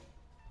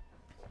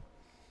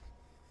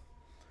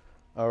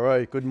All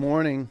right, good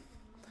morning.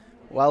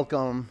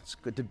 Welcome. It's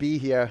good to be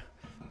here.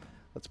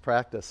 Let's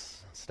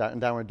practice. Start in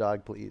downward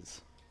dog,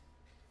 please.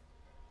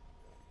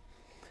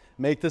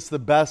 Make this the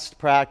best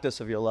practice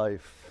of your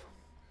life.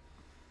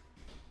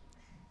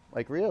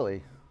 Like,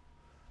 really.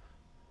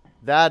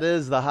 That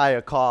is the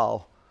higher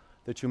call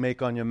that you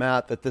make on your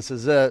mat, that this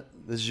is it.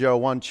 This is your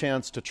one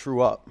chance to true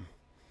up.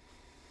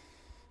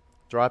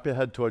 Drop your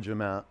head towards your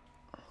mat.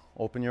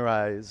 Open your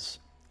eyes.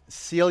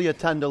 Seal your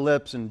tender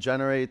lips and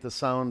generate the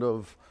sound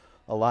of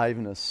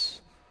aliveness.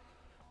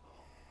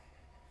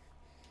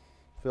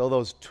 Feel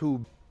those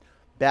two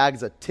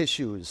bags of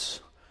tissues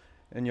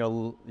in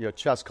your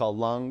chest called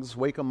lungs.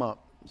 Wake them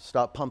up.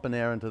 Stop pumping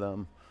air into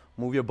them.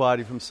 Move your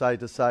body from side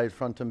to side,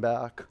 front and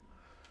back.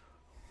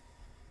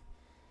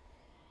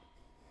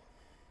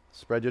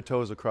 Spread your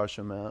toes across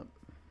your mat.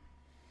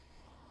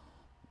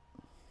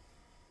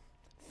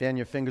 Fan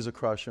your fingers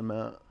across your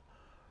mat.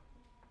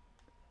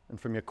 And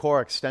from your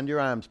core, extend your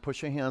arms.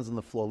 Push your hands on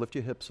the floor. Lift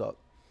your hips up.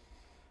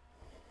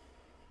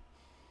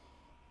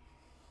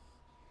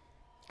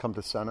 Come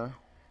to center.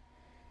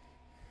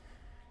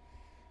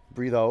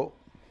 Breathe out.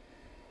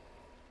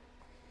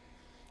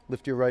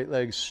 Lift your right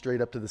leg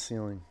straight up to the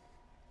ceiling.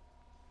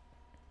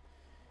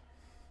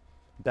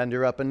 Bend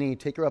your upper knee.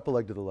 Take your upper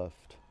leg to the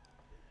left.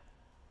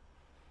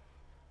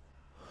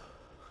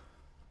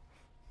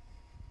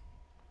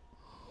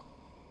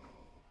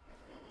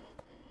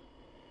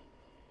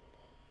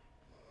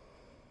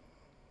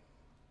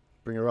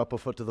 Bring your upper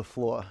foot to the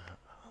floor.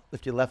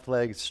 Lift your left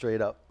leg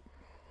straight up.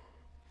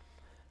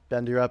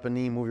 Bend your upper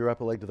knee. Move your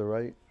upper leg to the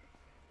right.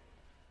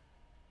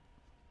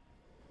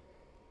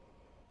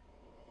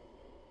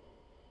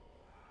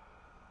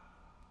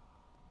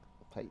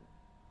 Tight.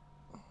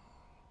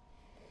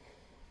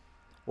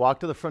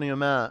 Walk to the front of your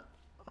mat.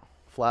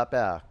 Flat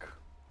back.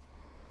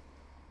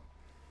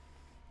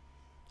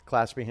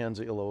 Clasp your hands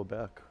at your lower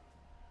back.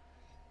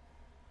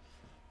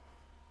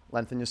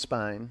 Lengthen your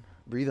spine.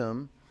 Breathe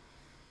in.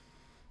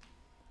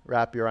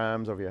 Wrap your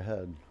arms over your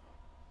head.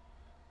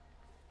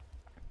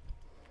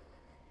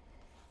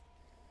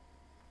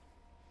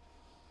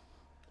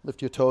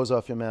 Lift your toes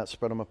off your mat,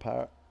 spread them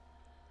apart.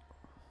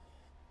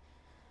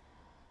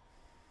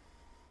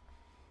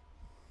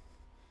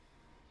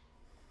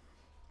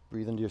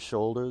 Breathe into your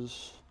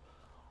shoulders.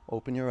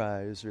 Open your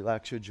eyes,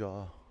 relax your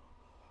jaw.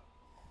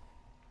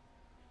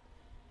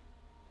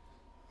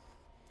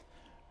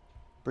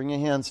 Bring your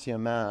hands to your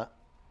mat.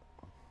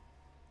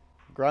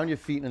 Ground your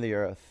feet into the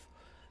earth.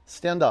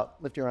 Stand up.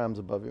 Lift your arms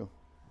above you.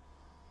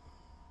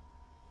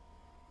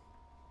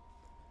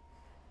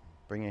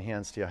 Bring your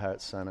hands to your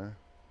heart center.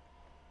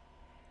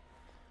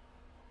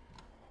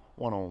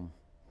 One Om.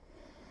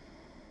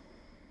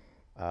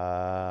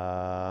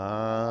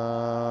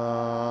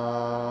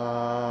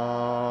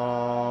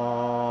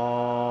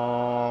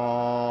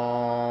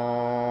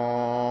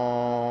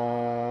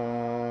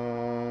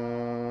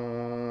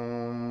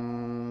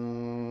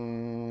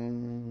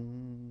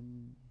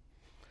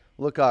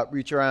 Look up.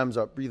 Reach your arms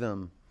up. Breathe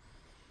in.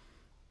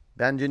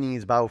 Bend your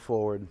knees, bow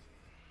forward.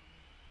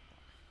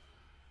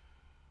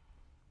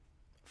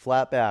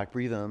 Flat back,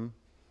 breathe in.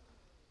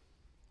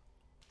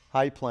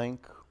 High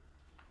plank.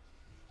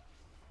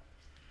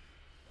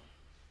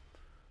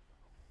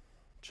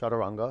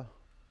 Chaturanga.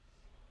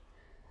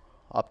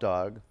 Up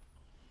dog.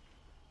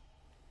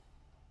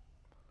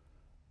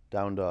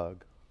 Down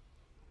dog.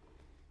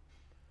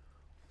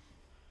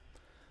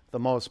 The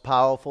most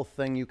powerful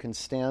thing you can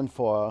stand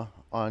for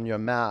on your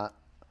mat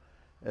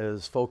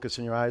is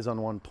focusing your eyes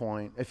on one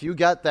point. If you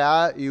get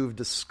that, you've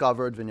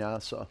discovered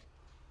vinyasa.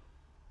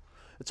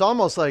 It's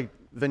almost like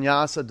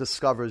vinyasa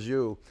discovers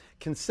you.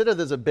 Consider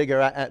there's a bigger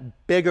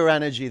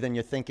energy than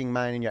your thinking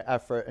mind and your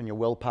effort and your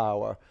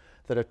willpower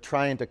that are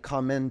trying to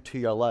come into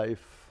your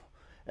life.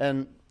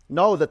 And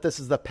know that this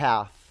is the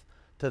path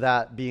to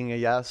that being a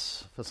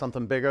yes, for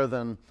something bigger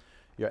than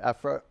your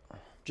effort.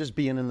 Just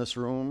being in this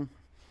room,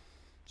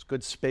 it's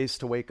good space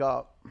to wake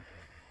up.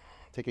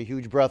 Take a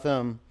huge breath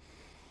in.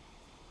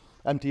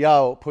 Empty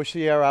out. Push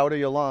the air out of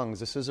your lungs.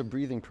 This is a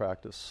breathing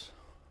practice.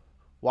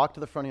 Walk to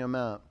the front of your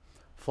mat.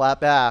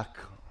 Flat back.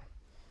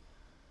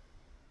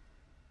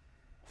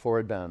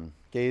 Forward bend.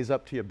 Gaze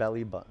up to your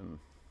belly button.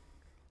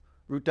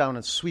 Root down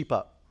and sweep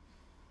up.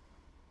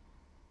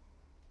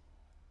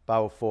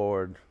 Bow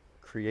forward,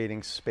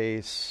 creating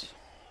space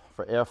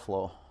for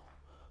airflow.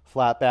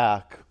 Flat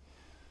back.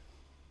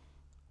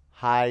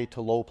 High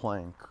to low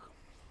plank.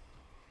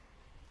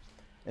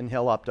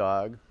 Inhale, up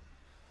dog.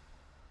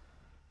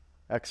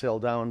 Exhale,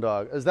 down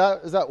dog. Is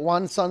that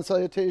one sun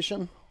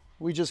salutation?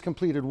 We just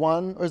completed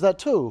one, or is that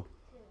two?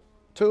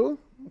 Two?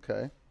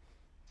 Okay.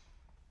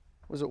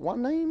 Was it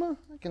one, Naima?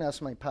 I can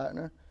ask my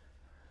partner.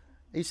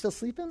 Are you still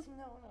sleeping?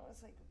 No,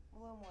 it's like a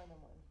little more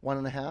than one. One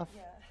and a half?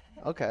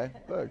 Yeah. Okay,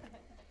 good.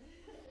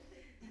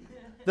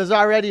 There's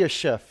already a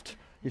shift.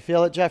 You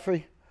feel it,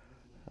 Jeffrey?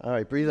 All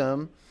right, breathe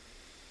in.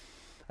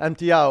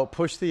 Empty out.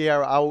 Push the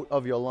air out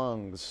of your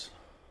lungs.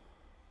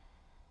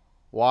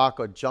 Walk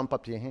or jump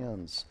up to your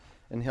hands.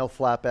 Inhale,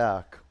 flat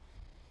back.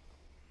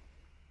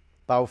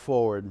 Bow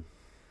forward.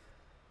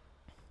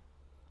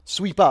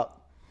 Sweep up.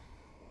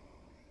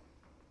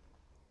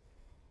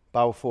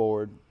 Bow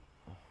forward.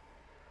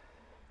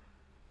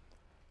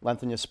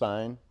 Lengthen your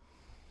spine.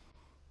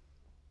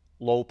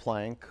 Low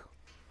plank.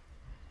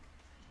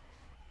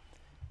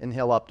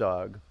 Inhale, up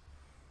dog.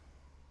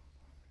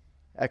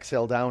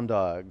 Exhale, down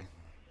dog.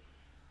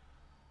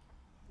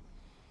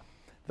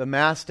 The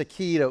master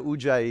key to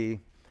Ujjayi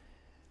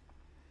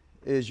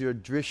is your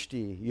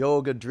drishti,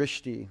 yoga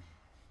drishti.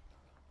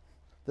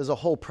 There's a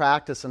whole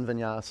practice in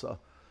vinyasa.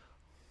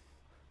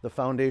 The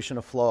foundation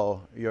of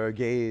flow, your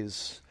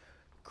gaze,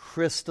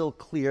 crystal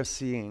clear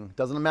seeing.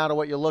 Doesn't matter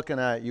what you're looking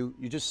at, you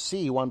just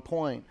see one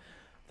point.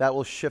 That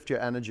will shift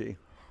your energy.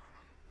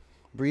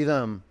 Breathe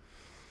in,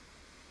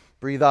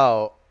 breathe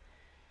out.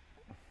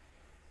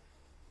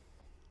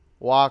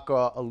 Walk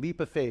a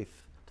leap of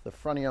faith to the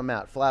front of your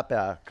mat, flat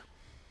back.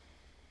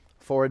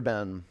 Forward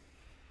bend.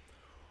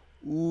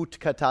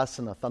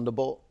 Utkatasana,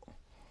 thunderbolt.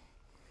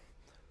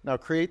 Now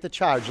create the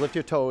charge. Lift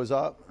your toes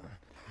up.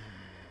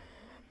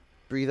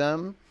 Breathe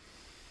in.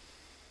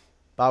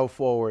 Bow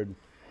forward.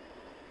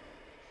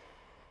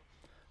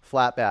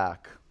 Flat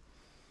back.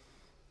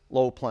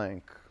 Low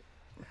plank.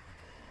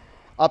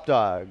 Up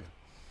dog.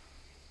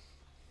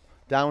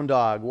 Down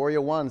dog.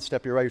 Warrior one,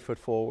 step your right foot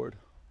forward.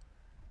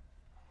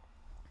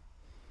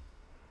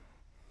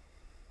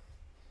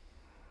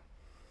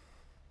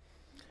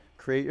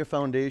 Create your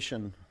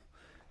foundation.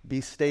 Be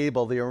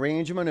stable. The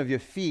arrangement of your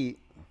feet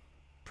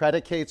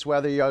predicates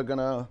whether you're going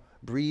to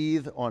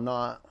breathe or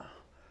not.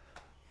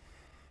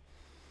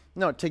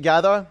 No,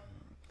 together,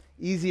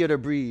 easier to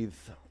breathe.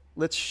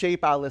 Let's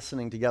shape our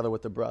listening together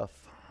with the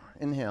breath.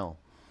 Inhale.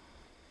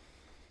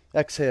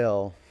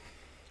 Exhale.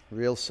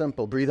 Real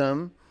simple. Breathe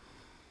in.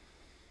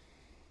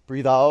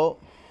 Breathe out.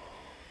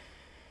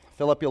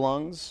 Fill up your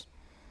lungs.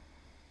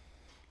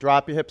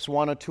 Drop your hips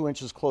 1 or 2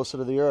 inches closer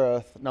to the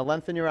earth. Now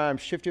lengthen your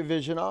arms. Shift your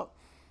vision up.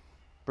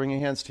 Bring your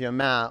hands to your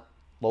mat.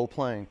 Low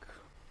plank.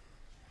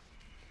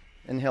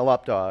 Inhale,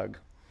 up dog.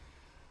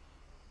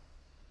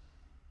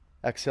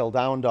 Exhale,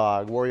 down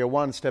dog. Warrior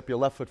one, step your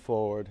left foot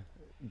forward.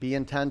 Be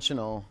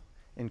intentional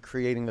in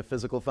creating the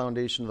physical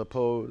foundation of the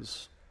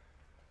pose.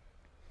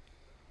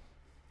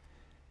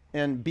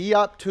 And be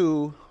up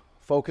to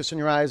focusing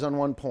your eyes on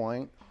one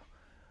point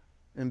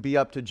and be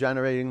up to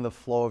generating the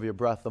flow of your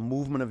breath, the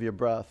movement of your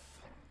breath.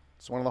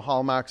 It's one of the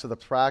hallmarks of the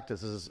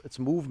practice is it's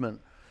movement.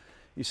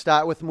 You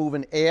start with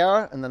moving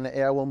air, and then the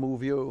air will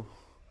move you.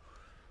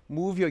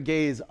 Move your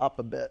gaze up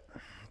a bit.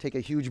 Take a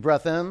huge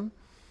breath in.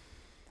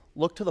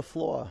 Look to the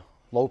floor.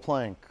 Low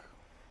plank.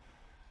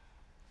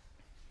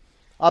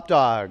 Up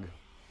dog.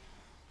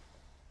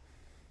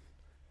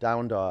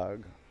 Down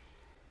dog.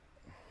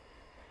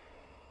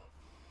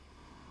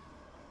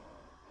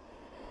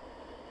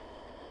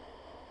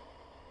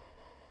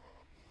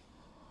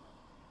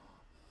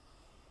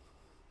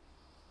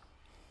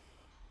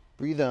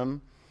 Breathe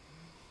in.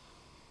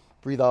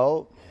 Breathe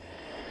out.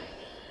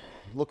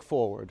 Look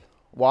forward.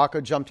 Walk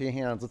or jump to your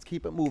hands. Let's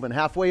keep it moving.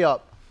 Halfway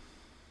up.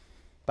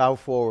 Bow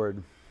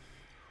forward.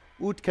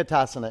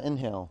 Utkatasana.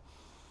 Inhale.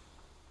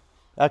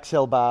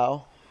 Exhale,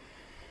 bow.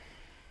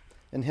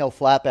 Inhale,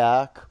 flat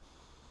back.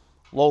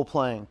 Low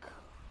plank.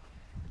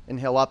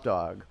 Inhale, up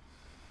dog.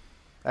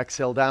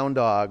 Exhale, down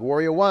dog.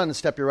 Warrior one,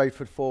 step your right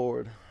foot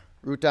forward.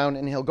 Root down,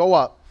 inhale, go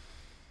up.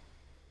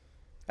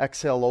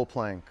 Exhale, low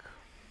plank.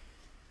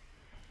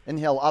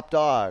 Inhale, up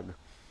dog.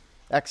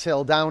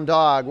 Exhale, down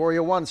dog.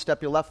 Warrior one,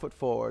 step your left foot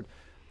forward.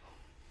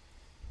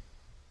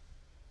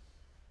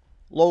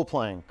 Low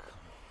plank.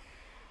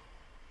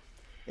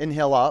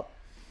 Inhale up.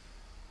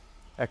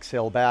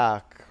 Exhale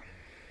back.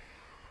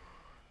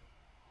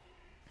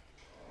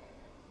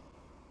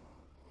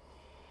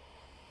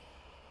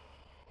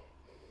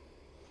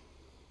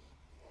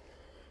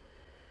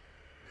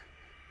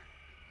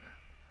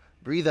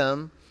 Breathe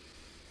in.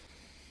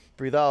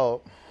 Breathe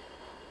out.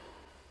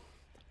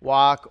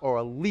 Walk or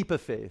a leap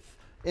of faith.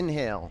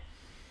 Inhale.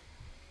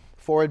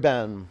 Forward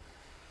bend.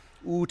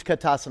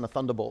 Utkatasana,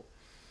 thunderbolt.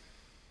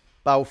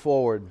 Bow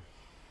forward.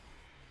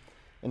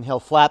 Inhale,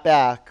 flat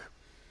back.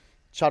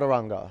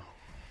 Chaturanga.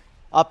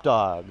 Up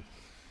dog.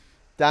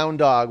 Down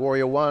dog.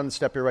 Warrior one,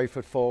 step your right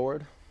foot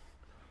forward.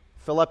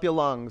 Fill up your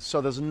lungs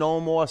so there's no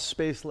more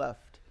space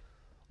left.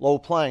 Low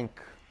plank.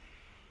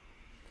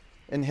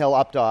 Inhale,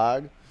 up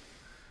dog.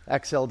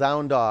 Exhale,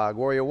 down dog.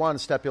 Warrior one,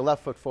 step your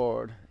left foot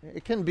forward.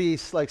 It can be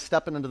like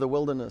stepping into the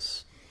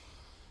wilderness.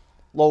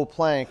 Low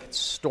plank, it's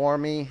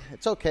stormy.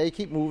 It's okay,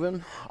 keep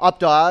moving. Up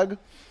dog.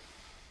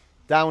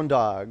 Down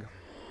dog.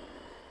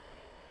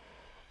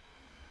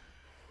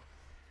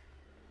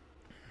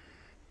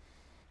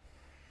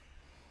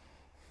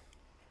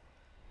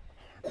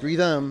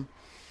 Breathe in.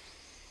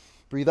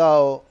 Breathe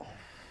out.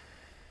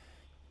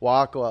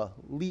 Walk or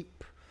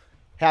leap.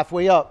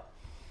 Halfway up.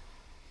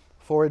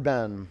 Forward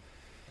bend.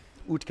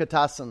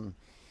 Utkatasana.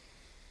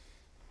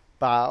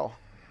 Bow.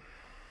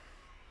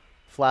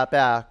 Flat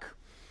back.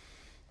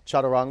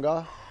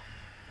 Chaturanga.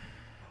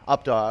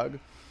 Up dog.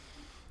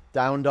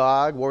 Down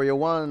dog. Warrior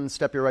one,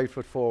 step your right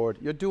foot forward.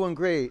 You're doing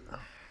great.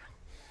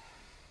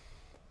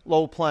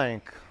 Low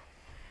plank.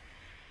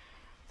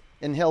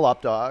 Inhale,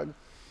 up dog.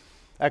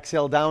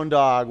 Exhale, down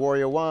dog,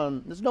 warrior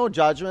one. There's no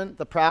judgment.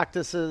 The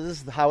practice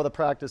is how the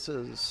practice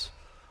is.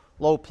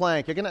 Low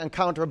plank. You're going to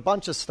encounter a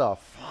bunch of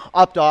stuff.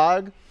 Up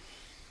dog,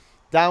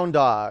 down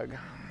dog.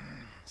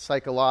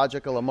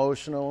 Psychological,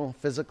 emotional,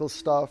 physical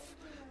stuff.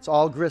 It's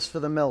all grist for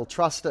the mill.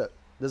 Trust it.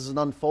 This is an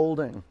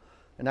unfolding,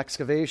 an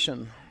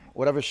excavation.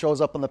 Whatever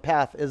shows up on the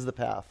path is the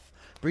path.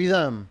 Breathe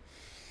in.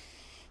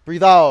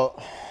 Breathe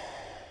out.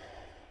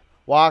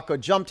 Walk or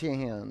jump to your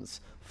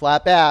hands.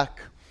 Flat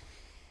back.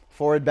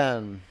 Forward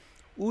bend.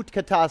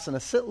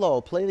 Utkatasana. Sit low.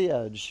 Play the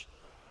edge.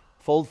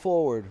 Fold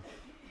forward.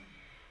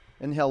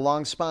 Inhale,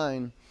 long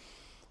spine.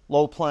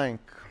 Low plank.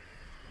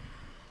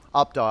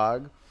 Up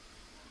dog.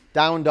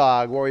 Down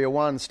dog. Warrior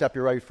one. Step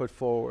your right foot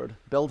forward.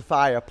 Build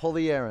fire. Pull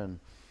the air in.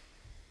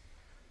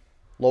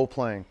 Low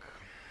plank.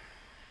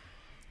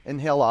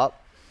 Inhale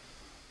up.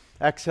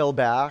 Exhale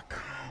back.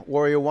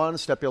 Warrior one.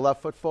 Step your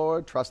left foot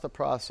forward. Trust the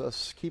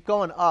process. Keep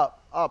going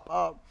up, up,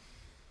 up.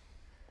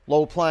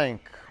 Low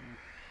plank.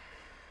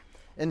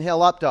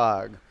 Inhale, up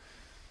dog.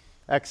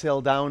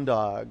 Exhale, down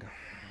dog.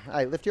 All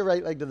right, lift your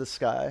right leg to the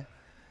sky.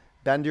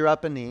 Bend your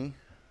upper knee.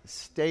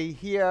 Stay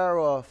here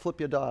or flip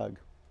your dog.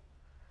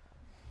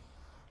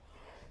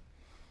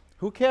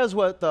 Who cares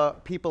what the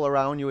people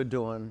around you are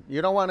doing?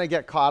 You don't want to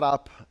get caught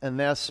up in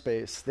their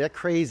space. They're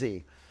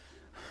crazy.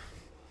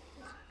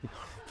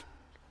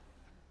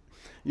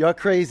 You're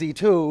crazy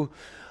too.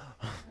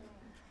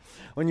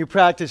 When you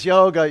practice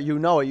yoga, you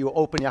know it. You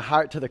open your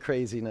heart to the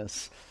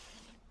craziness.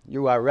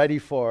 You are ready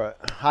for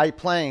it. High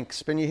plank,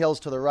 spin your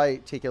heels to the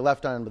right, take your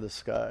left arm to the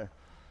sky.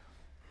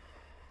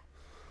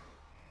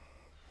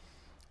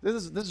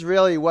 This is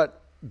really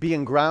what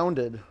being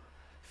grounded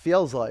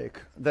feels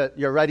like, that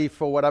you're ready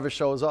for whatever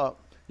shows up.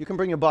 You can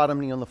bring your bottom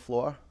knee on the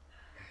floor.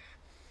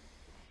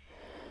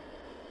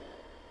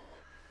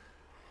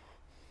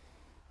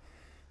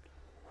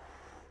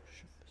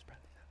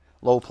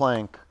 Low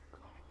plank,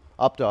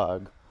 up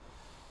dog,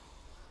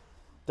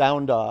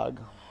 down dog.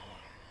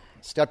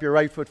 Step your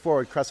right foot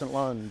forward, crescent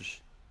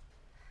lunge.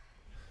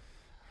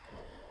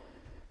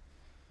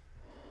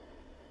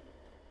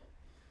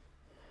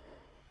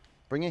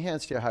 Bring your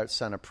hands to your heart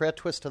center. Prayer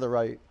twist to the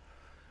right.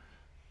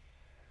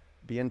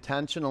 Be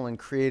intentional in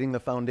creating the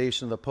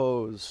foundation of the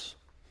pose.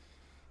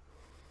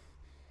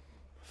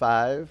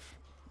 5,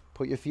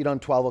 put your feet on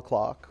 12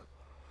 o'clock.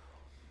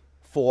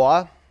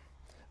 4,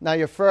 now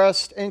your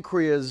first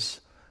inquiry is,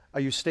 are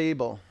you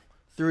stable?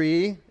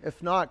 3,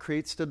 if not,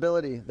 create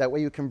stability. That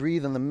way you can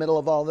breathe in the middle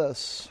of all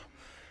this.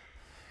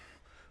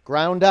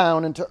 Ground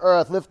down into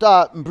earth, lift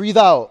up and breathe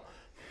out.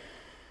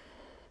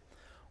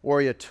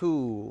 Warrior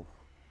 2.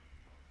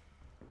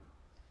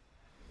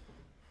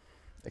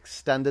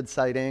 Extended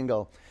side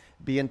angle.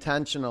 Be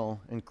intentional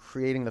in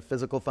creating the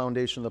physical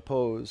foundation of the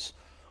pose.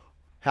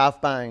 Half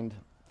bind.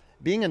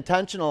 Being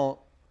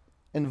intentional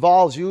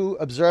involves you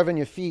observing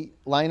your feet,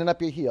 lining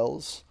up your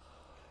heels.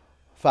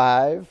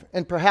 5,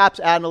 and perhaps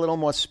adding a little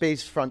more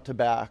space front to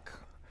back.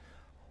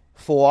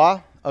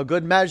 4, a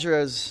good measure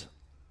is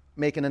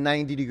making a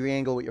 90-degree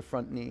angle with your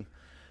front knee.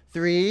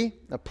 3,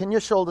 now pin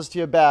your shoulders to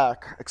your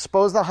back.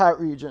 Expose the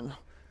heart region.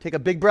 Take a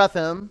big breath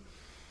in.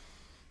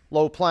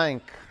 Low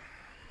plank.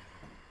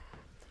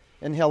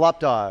 Inhale,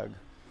 up dog.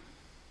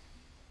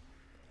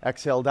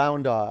 Exhale,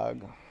 down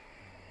dog.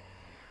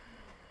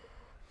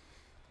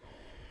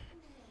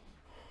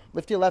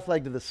 Lift your left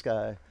leg to the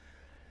sky.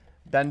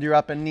 Bend your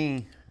upper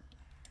knee.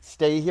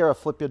 Stay here or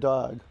flip your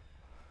dog.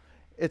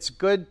 It's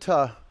good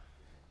to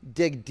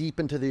dig deep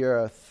into the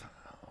earth,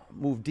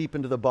 move deep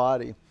into the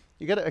body.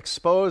 You got to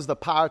expose the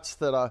parts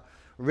that are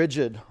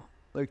rigid,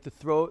 like the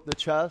throat, the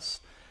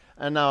chest,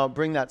 and now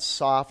bring that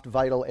soft,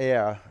 vital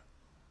air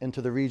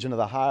into the region of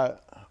the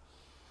heart.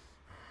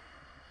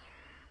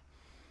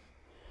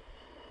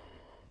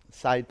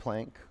 Side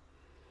plank.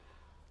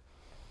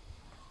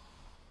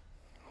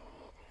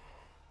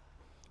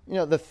 You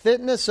know, the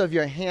fitness of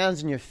your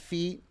hands and your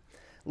feet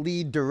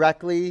lead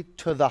directly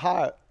to the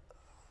heart.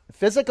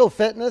 Physical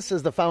fitness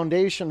is the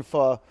foundation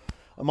for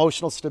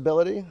emotional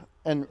stability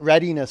and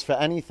readiness for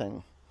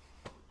anything.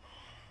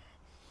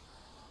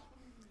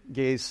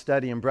 Gaze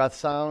steady and breath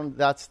sound,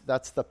 that's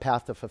the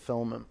path to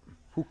fulfillment.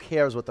 Who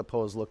cares what the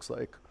pose looks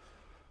like?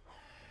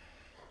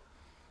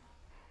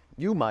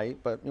 You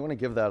might, but you want to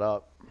give that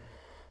up.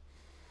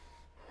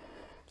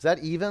 Is that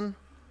even?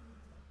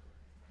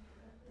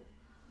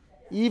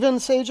 Even,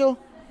 Sejal?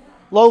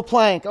 Low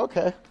plank,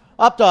 okay.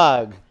 Up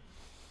dog.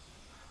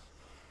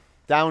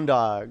 Down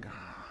dog.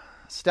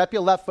 Step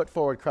your left foot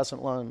forward,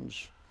 crescent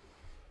lunge.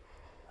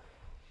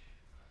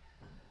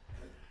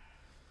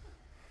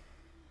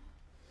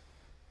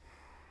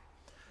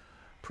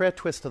 Prayer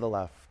twist to the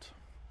left.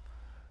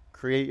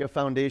 Create your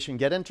foundation.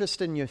 Get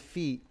interested in your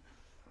feet.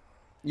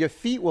 Your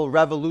feet will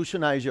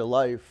revolutionize your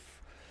life.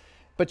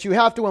 But you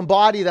have to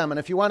embody them. And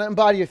if you want to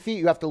embody your feet,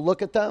 you have to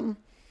look at them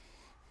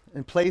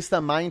and place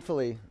them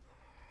mindfully.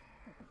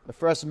 The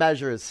first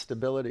measure is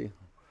stability.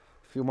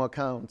 A few more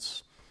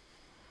counts.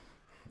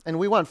 And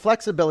we want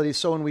flexibility,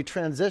 so when we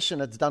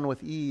transition, it's done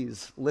with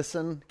ease.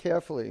 Listen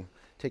carefully.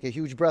 Take a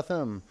huge breath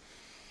in.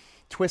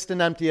 Twist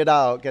and empty it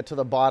out. Get to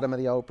the bottom of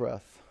the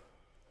out-breath.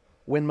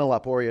 Windmill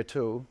up, warrior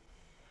two.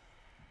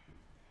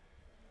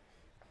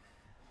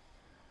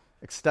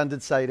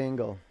 Extended side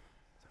angle.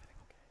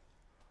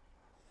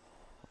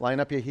 Line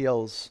up your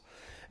heels.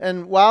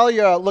 And while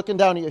you're looking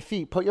down at your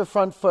feet, put your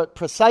front foot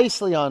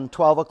precisely on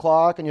 12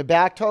 o'clock and your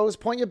back toes.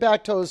 Point your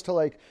back toes to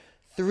like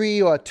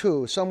 3 or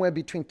 2, somewhere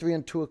between 3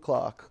 and 2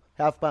 o'clock.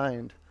 Half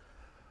bind.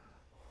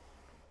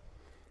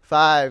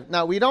 5.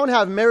 Now, we don't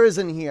have mirrors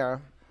in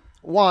here.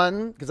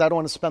 1, because I don't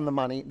want to spend the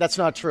money. That's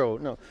not true.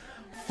 No.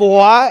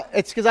 4,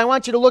 it's because I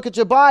want you to look at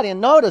your body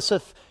and notice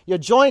if your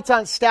joints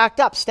aren't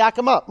stacked up, stack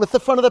them up. Lift the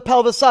front of the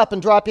pelvis up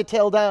and drop your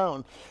tail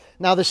down.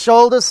 Now the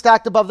shoulders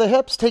stacked above the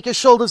hips. Take your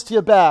shoulders to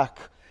your back.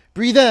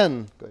 Breathe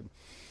in. Good.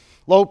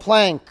 Low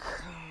plank.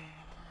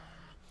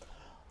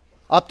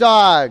 Up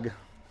dog.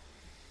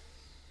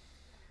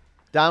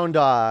 Down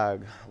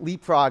dog.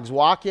 Leapfrogs.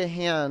 Walk your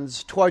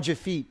hands towards your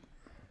feet.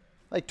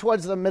 Like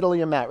towards the middle of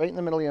your mat, right in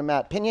the middle of your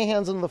mat. Pin your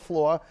hands on the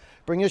floor.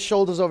 Bring your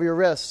shoulders over your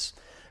wrists.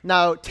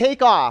 Now,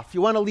 take off.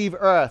 You want to leave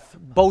earth,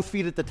 both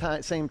feet at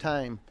the same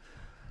time.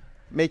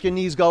 Make your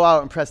knees go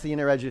out and press the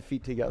inner edge of your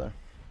feet together.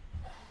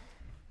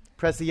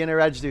 Press the inner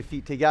edge of your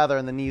feet together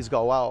and the knees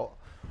go out.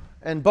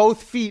 And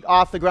both feet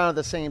off the ground at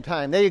the same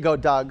time. There you go,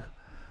 Doug.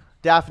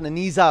 Daphne,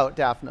 knees out,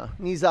 Daphne.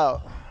 Knees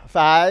out.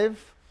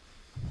 5,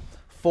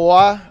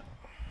 4,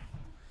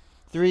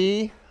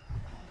 3,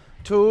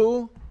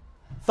 2,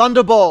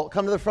 thunderbolt.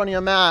 Come to the front of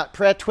your mat.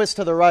 Prayer twist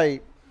to the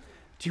right.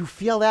 Do you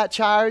feel that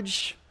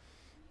charge?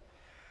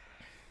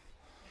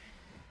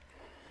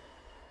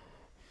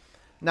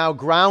 Now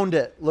ground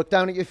it. Look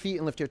down at your feet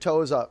and lift your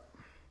toes up.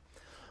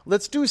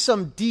 Let's do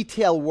some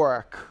detail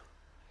work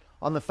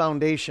on the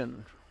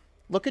foundation.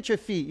 Look at your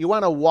feet. You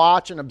want to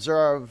watch and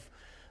observe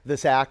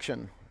this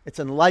action. It's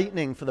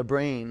enlightening for the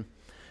brain.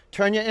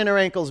 Turn your inner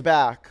ankles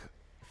back.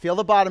 Feel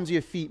the bottoms of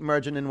your feet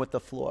merging in with the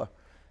floor.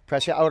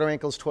 Press your outer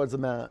ankles towards the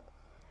mat.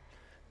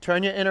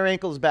 Turn your inner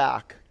ankles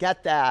back.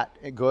 Get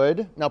that.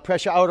 Good. Now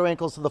press your outer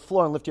ankles to the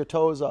floor and lift your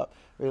toes up.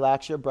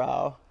 Relax your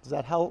brow. Does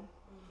that help?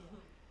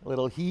 A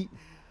little heat.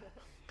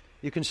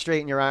 You can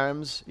straighten your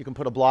arms. You can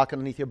put a block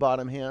underneath your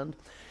bottom hand.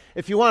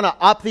 If you want to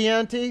up the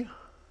ante,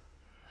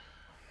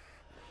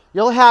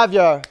 you'll have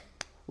your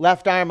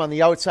left arm on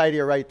the outside of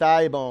your right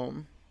thigh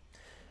bone.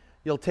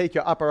 You'll take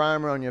your upper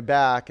arm around your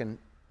back and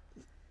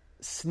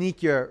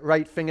sneak your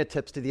right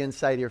fingertips to the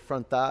inside of your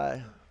front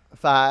thigh.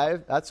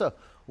 5, that's a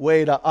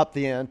way to up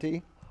the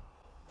ante.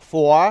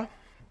 4,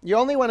 you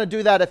only want to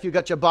do that if you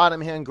got your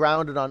bottom hand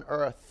grounded on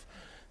earth.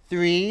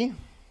 3,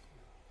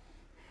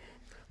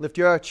 lift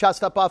your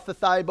chest up off the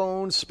thigh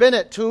bone. Spin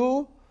it.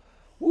 2.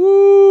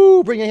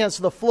 Woo! Bring your hands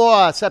to the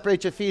floor.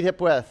 Separate your feet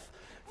hip width.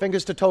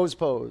 Fingers to toes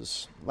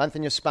pose.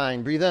 Lengthen your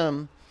spine. Breathe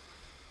in.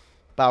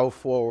 Bow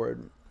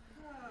forward.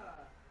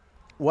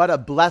 What a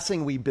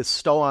blessing we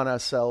bestow on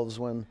ourselves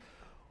when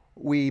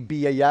we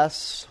be a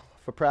yes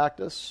for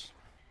practice.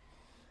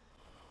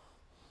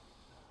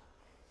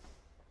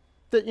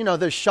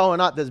 There's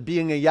showing up. There's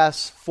being a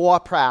yes for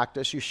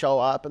practice. You show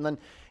up, and then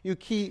you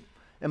keep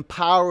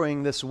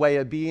empowering this way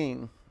of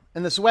being.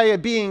 And this way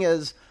of being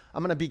is,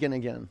 I'm going to begin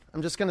again.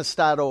 I'm just going to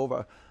start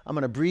over. I'm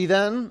going to breathe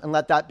in and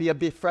let that be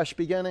a fresh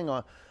beginning,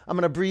 or I'm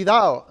going to breathe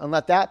out and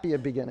let that be a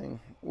beginning.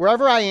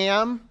 Wherever I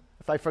am,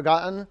 if I've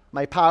forgotten,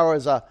 my power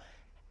is a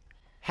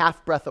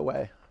half breath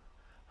away.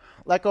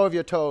 Let go of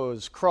your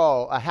toes.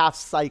 Crawl, a half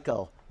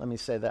cycle. Let me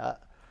say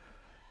that.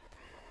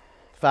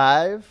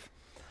 5.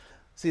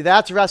 See,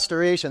 that's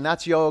restoration.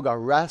 That's yoga.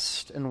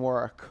 Rest and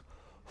work.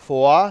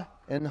 4,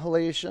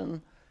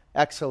 inhalation,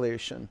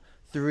 exhalation.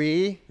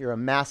 3, you're a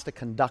master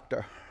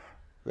conductor.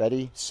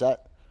 Ready,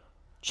 set,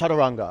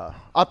 chaturanga.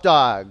 Up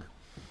dog.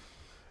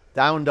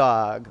 Down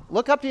dog.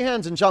 Look up to your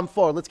hands and jump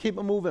forward. Let's keep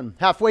it moving.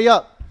 Halfway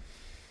up.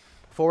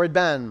 Forward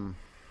bend.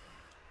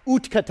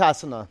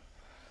 Utkatasana.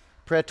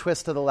 Prayer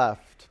twist to the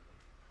left.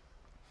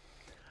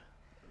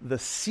 The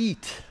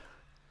seat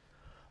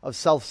of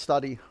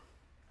self-study.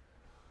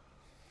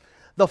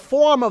 The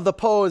form of the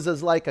pose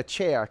is like a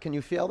chair. Can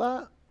you feel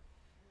that?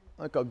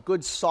 Like a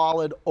good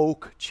solid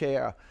oak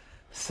chair.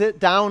 Sit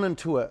down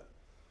into it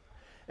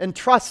and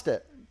trust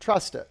it.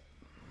 Trust it.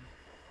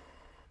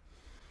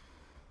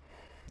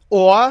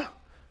 Or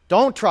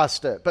don't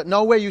trust it, but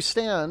know where you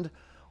stand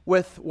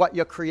with what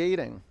you're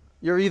creating.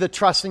 You're either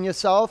trusting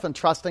yourself and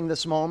trusting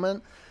this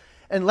moment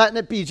and letting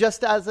it be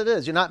just as it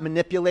is. You're not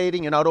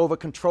manipulating. You're not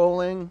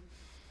over-controlling.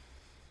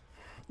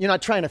 You're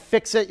not trying to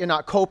fix it. You're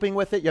not coping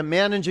with it. You're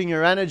managing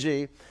your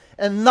energy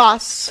and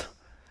thus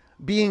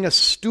being a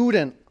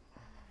student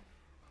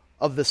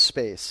of this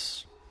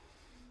space.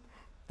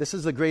 This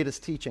is the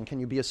greatest teaching. Can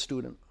you be a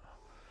student?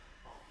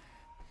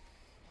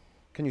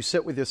 Can you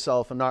sit with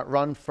yourself and not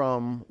run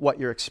from what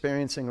you're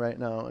experiencing right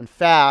now? In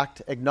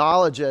fact,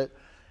 acknowledge it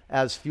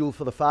as fuel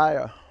for the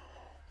fire.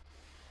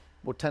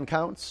 What, 10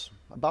 counts?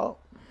 About?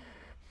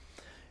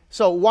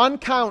 So 1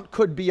 count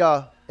could be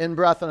a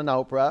in-breath and an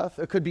out-breath.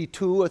 It could be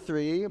 2 or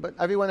 3, but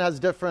everyone has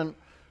different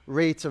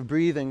rates of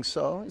breathing.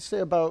 So you say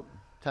about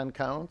 10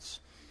 counts.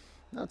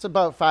 That's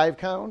about 5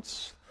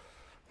 counts.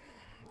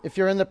 If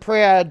you're in the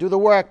prayer, do the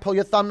work. Pull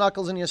your thumb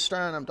knuckles in your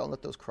sternum. Don't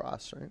let those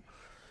cross, right?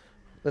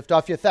 Lift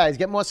off your thighs.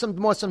 Get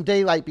some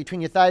daylight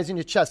between your thighs and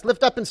your chest.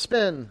 Lift up and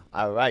spin.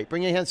 All right.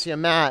 Bring your hands to your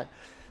mat.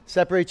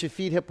 Separate your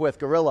feet hip width.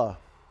 Gorilla.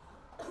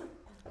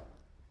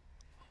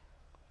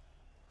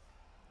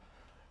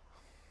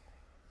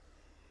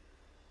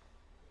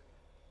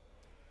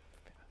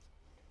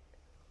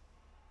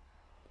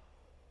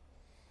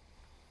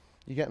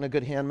 You getting a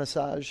good hand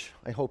massage?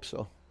 I hope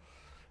so.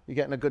 You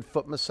getting a good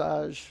foot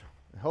massage?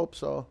 I hope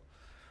so.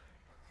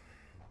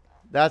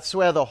 That's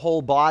where the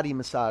whole body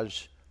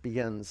massage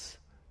begins.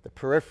 The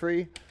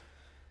periphery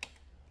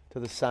to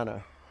the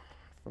center.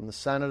 From the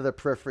center to the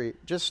periphery.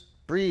 Just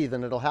breathe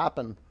and it'll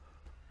happen.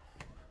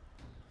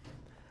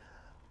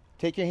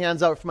 Take your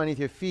hands out from underneath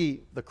your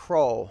feet. The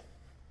crow.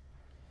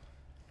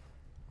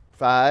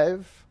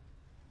 5,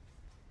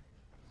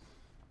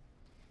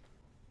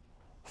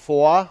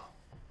 4,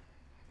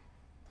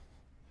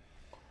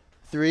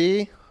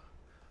 3,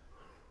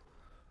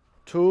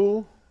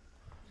 2,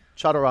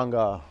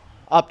 chaturanga.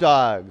 Up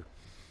dog.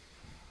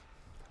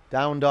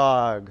 Down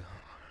dog.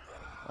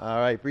 All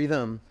right, breathe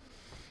in.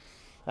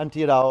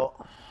 Empty it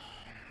out.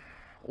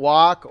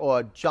 Walk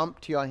or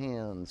jump to your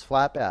hands.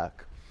 Flat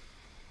back.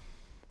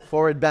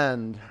 Forward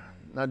bend.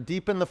 Now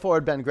deepen the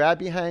forward bend. Grab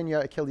behind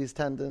your Achilles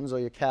tendons or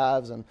your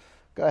calves and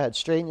go ahead.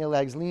 Straighten your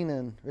legs. Lean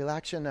in.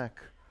 Relax your neck.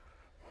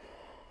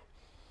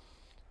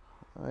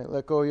 All right,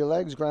 let go of your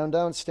legs. Ground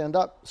down. Stand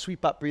up.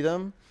 Sweep up. Breathe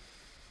in.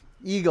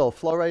 Eagle.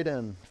 Flow right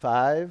in.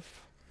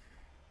 5,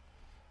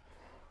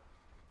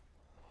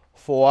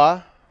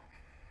 4.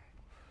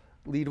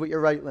 Lead with your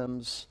right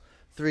limbs.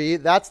 3.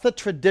 That's the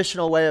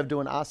traditional way of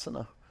doing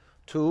asana.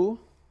 2.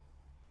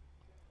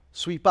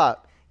 Sweep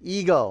up.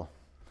 Eagle.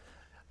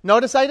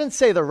 Notice I didn't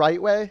say the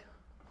right way.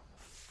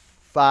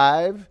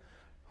 5.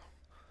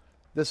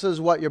 This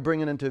is what you're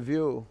bringing into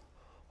view.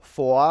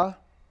 4.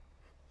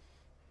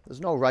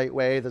 There's no right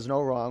way. There's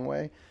no wrong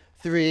way.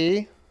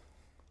 3.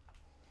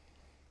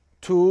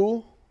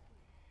 2.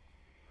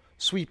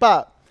 Sweep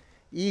up.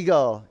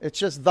 Eagle. It's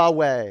just the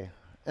way.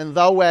 And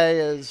the way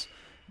is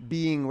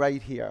being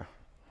right here.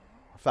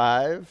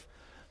 5.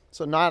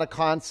 So not a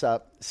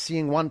concept.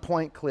 Seeing one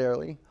point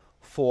clearly.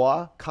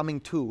 4. Coming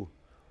to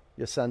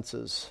your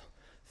senses.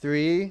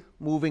 3.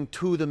 Moving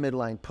to the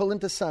midline. Pull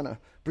into center.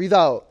 Breathe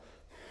out.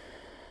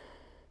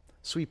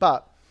 Sweep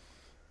up.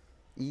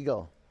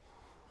 Eagle.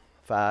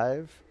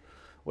 5.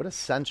 What a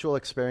sensual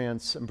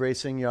experience,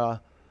 embracing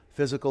your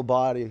physical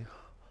body.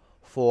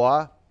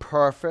 4.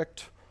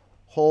 Perfect,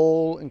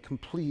 whole, and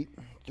complete.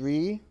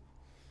 3.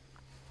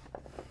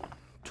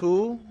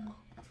 2.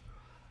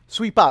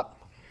 Sweep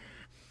up.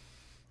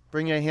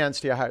 Bring your hands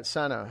to your heart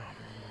center.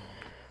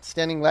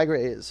 Standing leg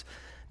raise.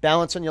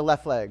 Balance on your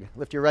left leg.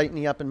 Lift your right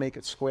knee up and make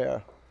it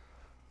square.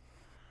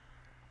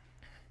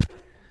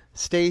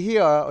 Stay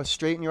here or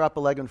straighten your upper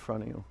leg in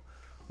front of you.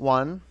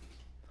 1,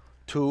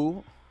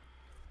 2,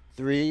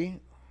 3,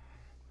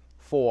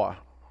 4.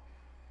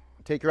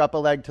 Take your upper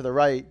leg to the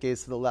right,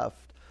 gaze to the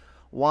left.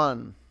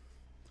 1,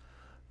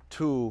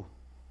 2,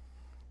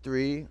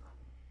 3,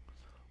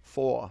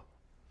 4.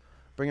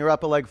 Bring your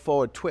upper leg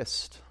forward,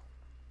 twist.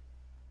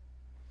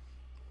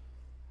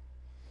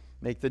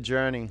 Make the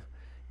journey.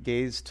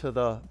 Gaze to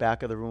the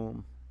back of the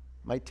room.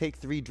 Might take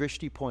 3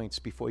 drishti points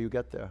before you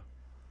get there.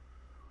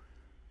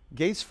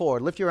 Gaze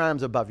forward. Lift your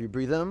arms above you.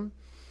 Breathe in.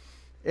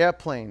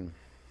 Airplane.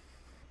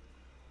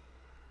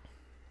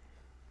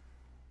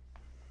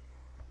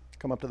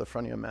 Come up to the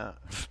front of your mat.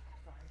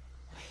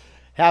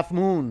 Half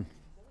moon.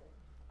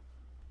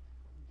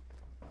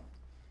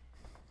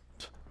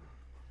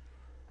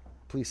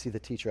 Please see the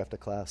teacher after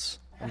class.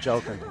 I'm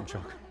joking.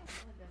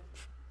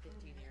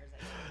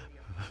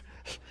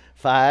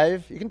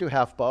 5, you can do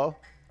half bow.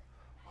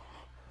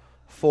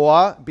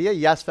 4, be a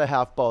yes for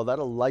half bow.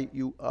 That'll light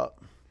you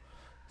up.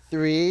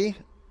 3,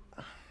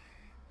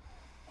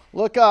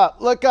 look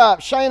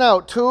up, shine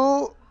out.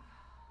 2,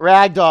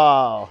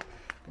 ragdoll.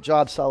 Good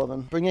job,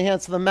 Sullivan. Bring your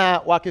hands to the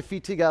mat, walk your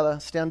feet together,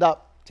 stand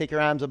up, take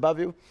your arms above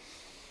you.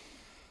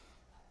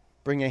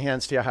 Bring your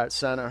hands to your heart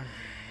center.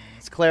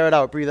 Let's clear it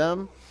out. Breathe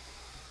in,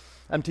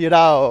 empty it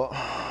out.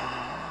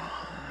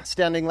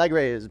 Standing leg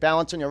raise,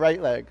 balance on your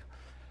right leg.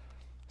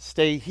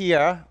 Stay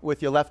here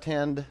with your left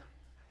hand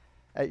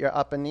at your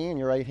upper knee and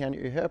your right hand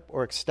at your hip,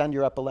 or extend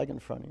your upper leg in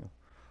front of you.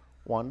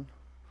 1,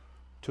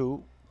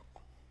 2,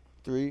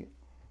 3,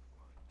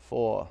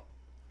 4.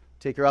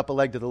 Take your upper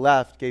leg to the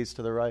left, gaze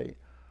to the right.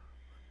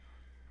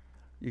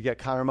 You get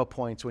karma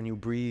points when you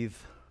breathe.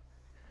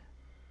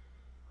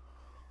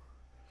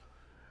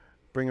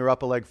 Bring your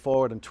upper leg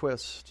forward and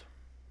twist,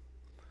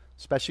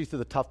 especially through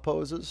the tough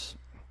poses.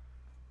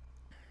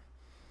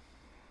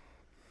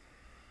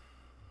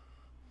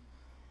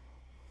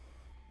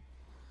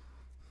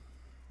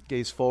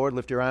 Gaze forward,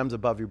 lift your arms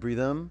above you, breathe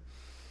in.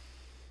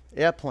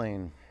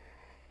 Airplane.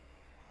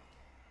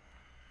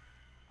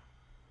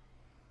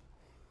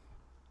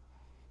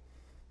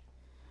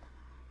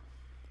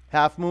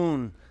 Half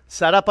moon.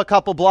 Set up a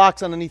couple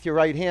blocks underneath your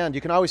right hand. You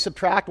can always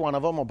subtract one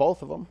of them or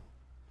both of them.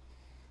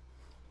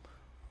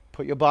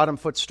 Put your bottom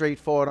foot straight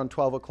forward on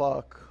 12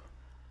 o'clock.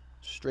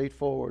 Straight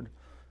forward.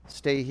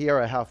 Stay here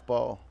a half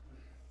bow.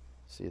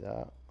 See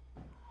that?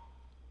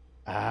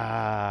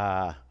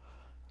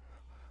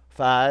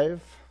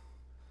 5,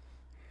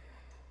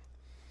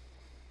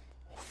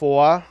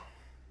 4.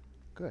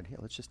 Good. Here,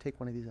 let's just take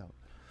one of these out.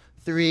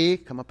 3.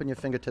 Come up in your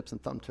fingertips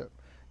and thumb tip.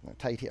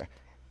 Tight here.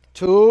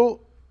 2.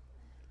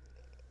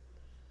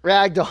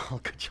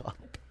 Ragdoll. Good job.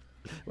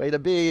 Way to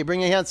be. Bring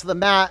your hands to the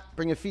mat.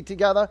 Bring your feet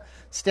together.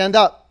 Stand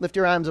up. Lift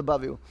your arms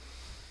above you.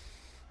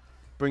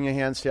 Bring your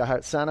hands to your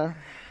heart center.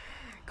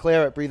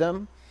 Clear it. Breathe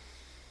in.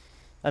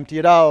 Empty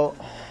it out.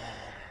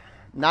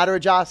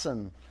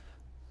 Nadarajasana.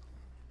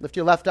 Lift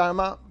your left arm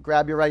up.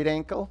 Grab your right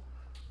ankle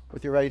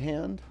with your right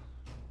hand.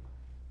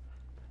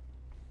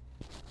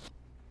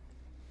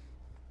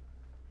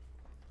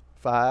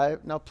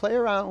 Five. Now play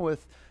around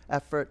with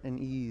effort and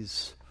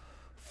ease.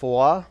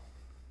 4.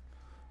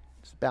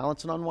 Just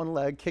balancing on one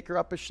leg. Kick your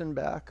upper shin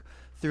back.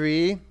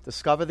 3.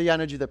 Discover the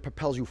energy that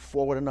propels you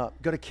forward and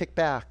up. Got to kick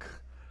back.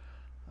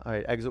 All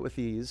right, exit with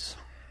ease.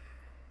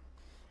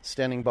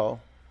 Standing bow.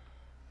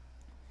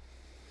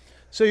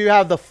 So you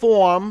have the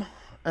form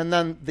and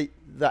then the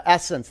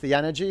essence, the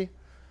energy.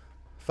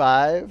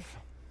 5.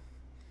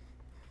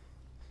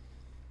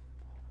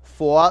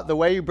 4. The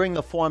way you bring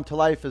the form to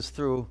life is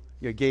through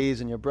your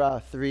gaze and your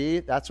breath.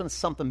 3. That's when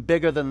something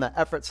bigger than the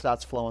effort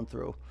starts flowing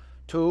through.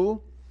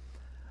 2.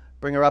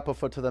 Bring your upper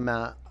foot to the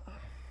mat.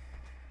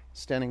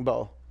 Standing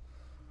bow.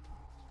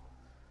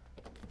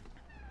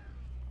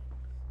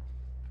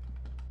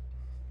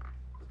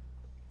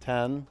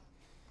 10.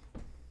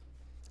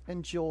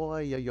 Enjoy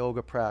your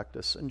yoga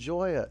practice.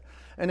 Enjoy it.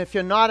 And if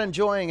you're not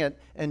enjoying it,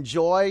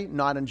 enjoy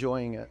not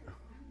enjoying it.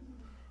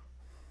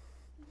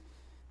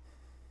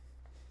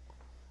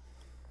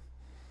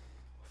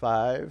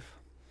 5.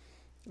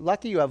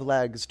 Lucky you have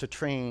legs to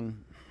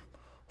train.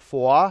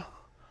 4.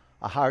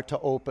 A heart to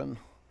open.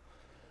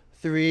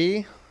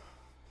 3.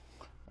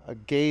 A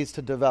gaze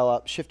to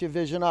develop. Shift your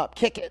vision up.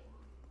 Kick it.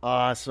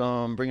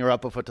 Awesome. Bring your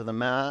upper foot to the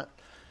mat.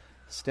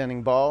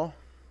 Standing bow.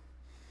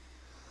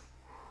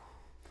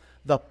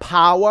 The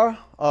power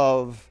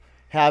of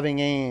having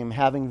aim,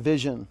 having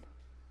vision.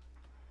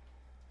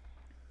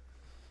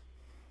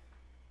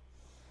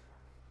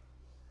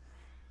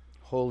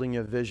 Holding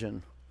your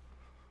vision.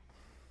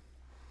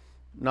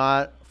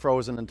 Not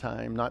frozen in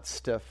time, not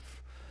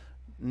stiff.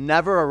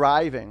 Never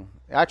arriving.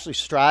 Actually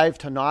strive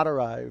to not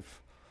arrive.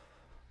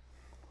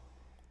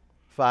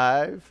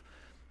 5.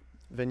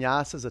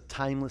 Vinyasa is a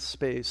timeless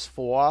space.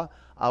 4.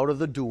 Out of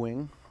the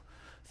doing.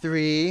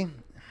 3.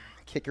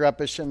 Kick your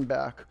upper shin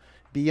back.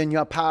 Be in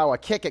your power.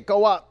 Kick it.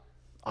 Go up.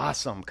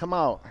 Awesome. Come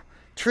out.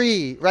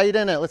 Tree. Right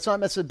in it. Let's not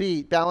miss a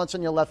beat. Balance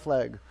on your left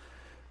leg.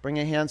 Bring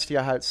your hands to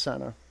your heart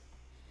center.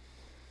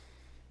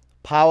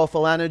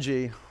 Powerful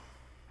energy.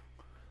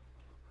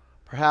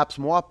 Perhaps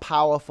more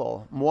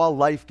powerful, more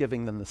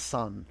life-giving than the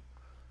sun.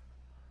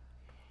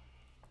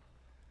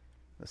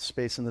 The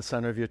space in the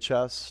center of your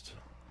chest.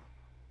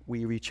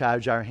 We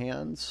recharge our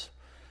hands.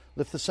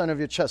 Lift the center of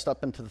your chest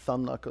up into the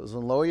thumb knuckles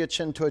and lower your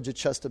chin towards your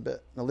chest a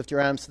bit. Now lift your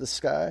arms to the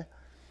sky.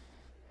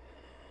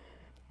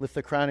 Lift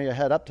the crown of your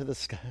head up to the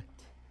sky.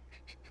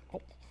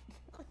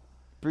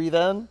 Breathe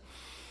in.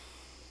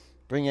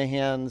 Bring your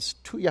hands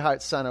to your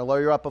heart center.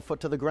 Lower your upper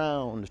foot to the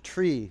ground.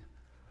 Tree.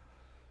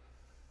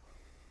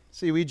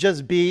 See, we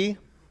just be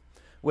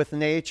with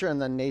nature, and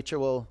then nature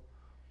will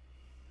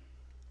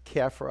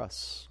care for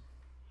us.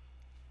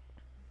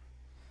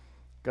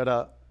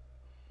 Gotta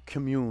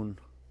commune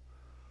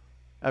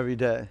every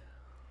day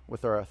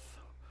with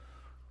Earth,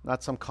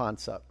 not some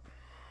concept.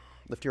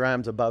 Lift your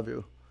arms above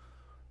you.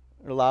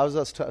 It allows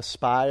us to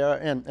aspire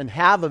and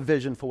have a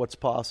vision for what's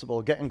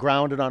possible. Getting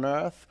grounded on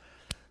Earth,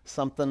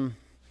 something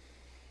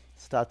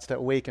starts to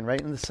awaken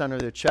right in the center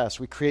of your chest.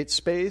 We create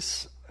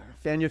space.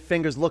 Fan your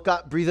fingers, look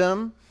up, breathe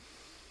in.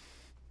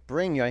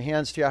 Bring your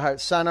hands to your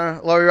heart center.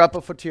 Lower your upper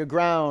foot to your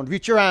ground.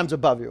 Reach your arms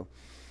above you.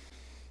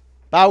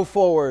 Bow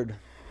forward.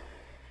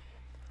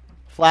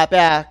 Flat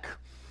back.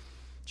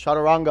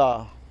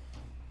 Chaturanga.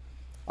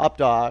 Up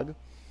dog.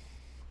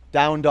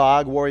 Down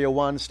dog. Warrior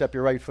 1. Step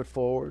your right foot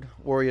forward.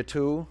 Warrior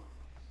 2.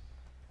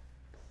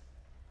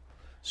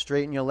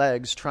 Straighten your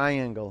legs.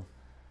 Triangle.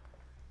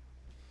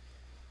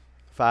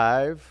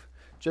 5.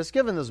 Just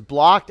giving this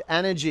blocked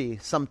energy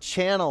some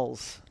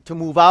channels to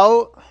move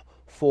out.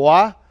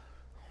 4.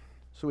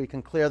 So we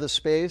can clear the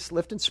space.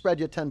 Lift and spread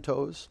your 10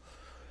 toes.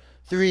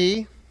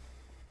 3.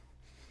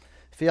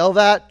 Feel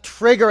that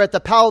trigger at the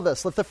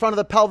pelvis. Lift the front of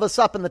the pelvis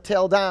up and the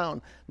tail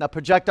down. Now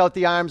project out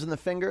the arms and the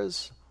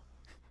fingers.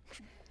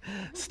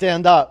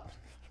 Stand up.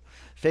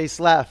 Face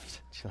left.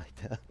 You like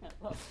that?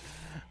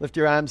 Lift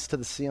your arms to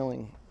the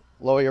ceiling.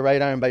 Lower your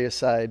right arm by your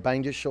side.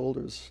 Bind your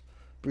shoulders.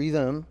 Breathe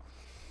in.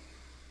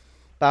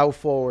 Bow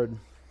forward.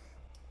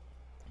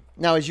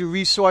 Now, as you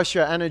resource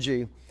your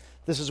energy,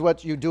 this is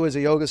what you do as a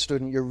yoga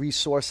student. You're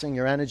resourcing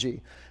your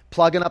energy,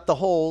 plugging up the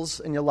holes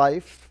in your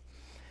life,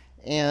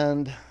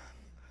 and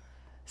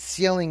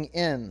sealing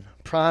in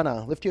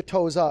prana. Lift your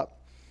toes up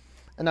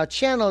And now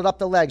channel it up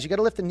the legs. You got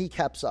to lift the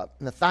kneecaps up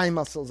and the thigh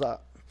muscles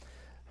up.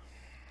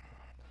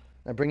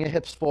 Now bring your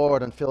hips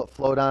forward and feel it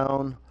flow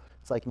down.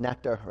 It's like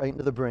nectar right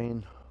into the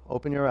brain.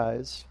 Open your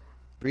eyes.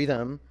 Breathe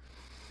in.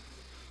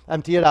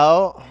 Empty it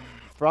out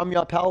from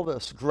your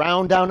pelvis.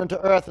 Ground down into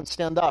earth and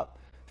stand up.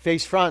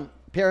 Face front,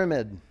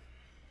 pyramid.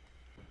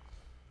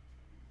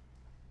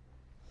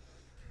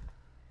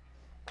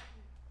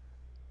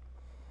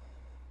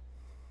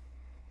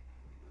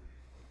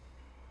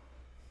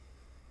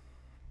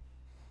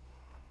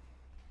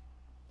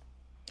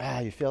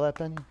 You feel that,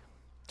 Benny?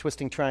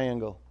 Twisting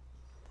triangle.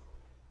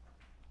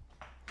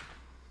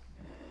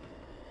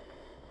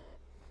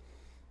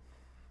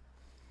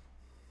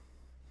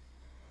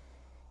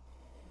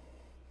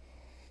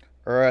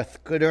 Earth,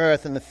 good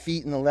earth in the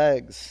feet and the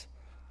legs.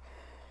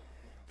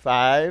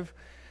 5.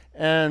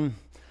 And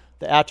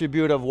the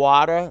attribute of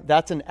water,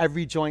 that's in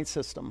every joint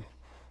system.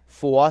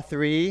 4,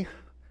 3.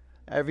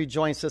 Every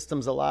joint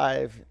system's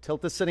alive.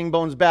 Tilt the sitting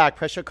bones back.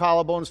 Press your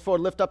collarbones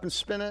forward. Lift up and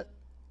spin it.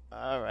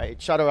 All right,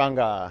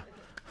 chaturanga.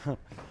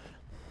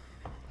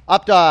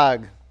 Up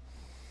dog.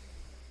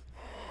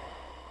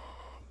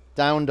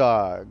 Down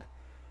dog.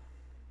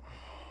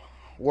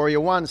 Warrior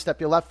 1, step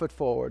your left foot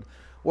forward.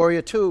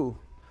 Warrior 2,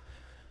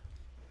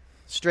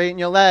 straighten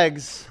your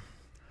legs.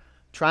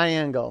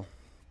 Triangle.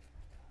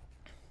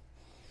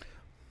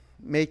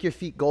 Make your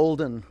feet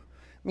golden.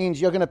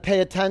 Means you're going to pay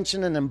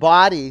attention and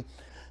embody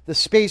the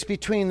space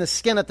between the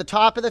skin at the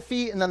top of the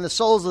feet and then the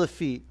soles of the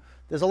feet.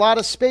 There's a lot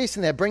of space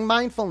in there. Bring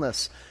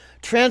mindfulness.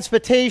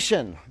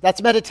 Transportation,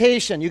 that's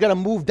meditation. You got to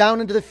move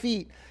down into the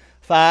feet.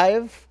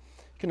 5,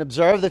 you can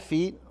observe the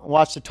feet,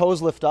 watch the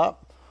toes lift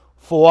up.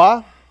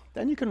 4,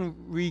 then you can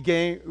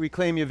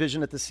reclaim your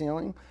vision at the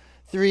ceiling.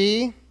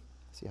 3,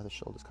 see how the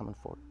shoulder's coming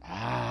forward.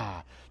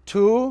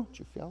 2, did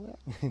you feel that?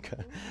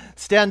 Okay.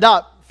 Stand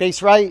up,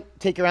 face right,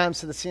 take your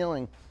arms to the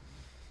ceiling.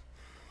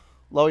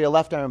 Lower your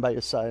left arm by your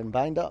side and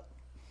bind up.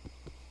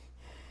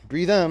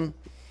 Breathe in,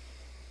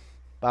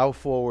 bow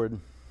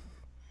forward.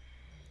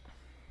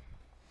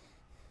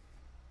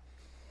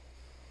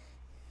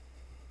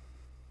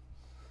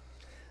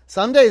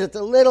 Some days it's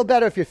a little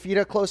better if your feet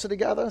are closer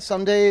together.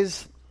 Some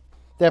days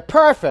they're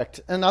perfect.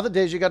 And other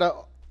days you got to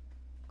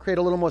create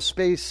a little more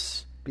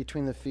space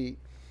between the feet.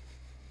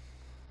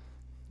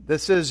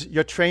 This is,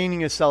 you're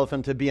training yourself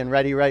into being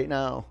ready right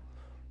now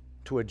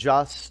to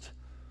adjust.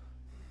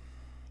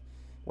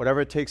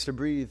 Whatever it takes to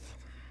breathe.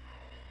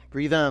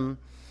 Breathe in.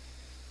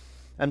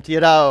 Empty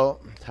it out.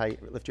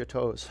 Tight. Lift your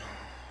toes.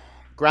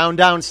 Ground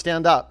down,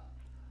 stand up.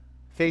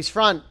 Face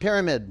front,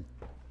 pyramid.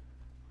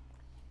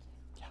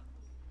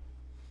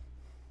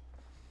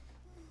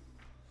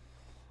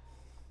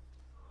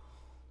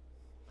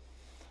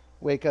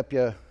 Wake up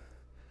your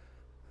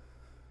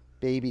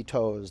baby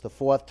toes, the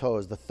 4th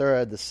toes, the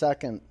 3rd, the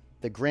 2nd,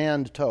 the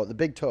grand toe, the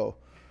big toe.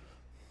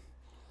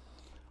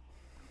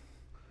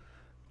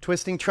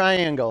 Twisting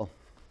triangle.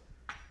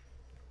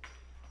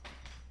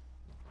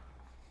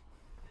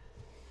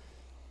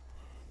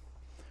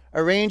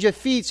 Arrange your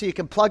feet so you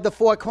can plug the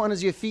 4 corners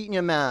of your feet in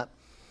your mat.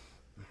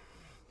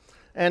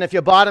 And if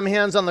your bottom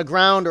hand's on the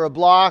ground or a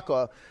block,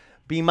 or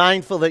be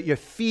mindful that your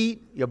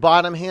feet, your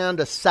bottom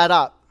hand are set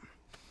up.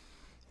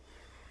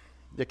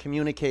 They're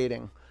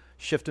communicating,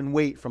 shifting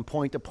weight from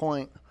point to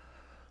point.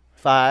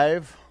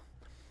 5.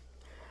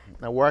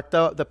 Now work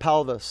the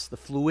pelvis, the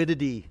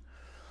fluidity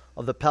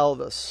of the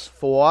pelvis.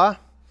 4.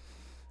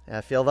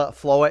 Feel the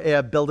flow of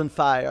air building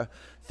fire.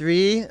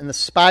 3. And the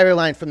spiral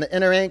line from the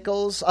inner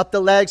ankles, up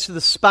the legs to the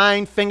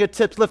spine,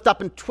 fingertips lift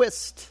up and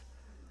twist.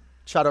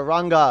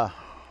 Chaturanga.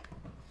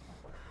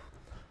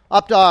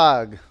 Up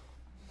dog.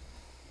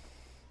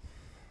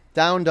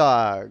 Down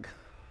dog.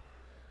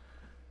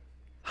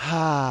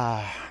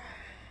 High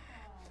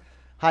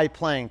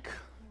plank.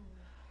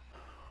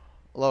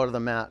 Lower to the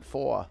mat.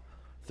 4,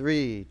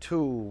 3,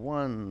 2,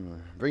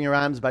 1. Bring your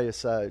arms by your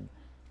side.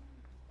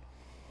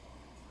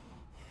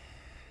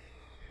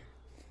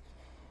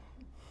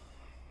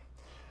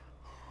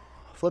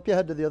 Flip your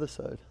head to the other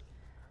side.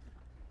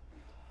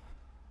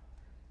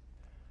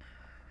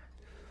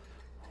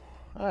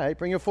 All right,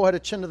 bring your forehead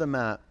and chin to the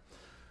mat.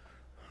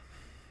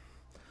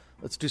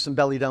 Let's do some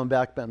belly down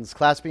back bends.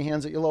 Clasp your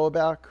hands at your lower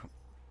back.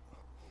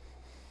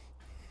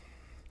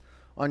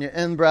 On your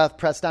in-breath,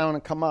 press down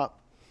and come up.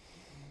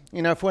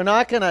 You know, if we're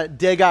not going to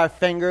dig our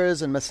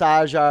fingers and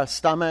massage our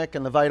stomach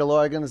and the vital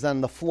organs,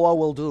 then the floor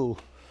will do.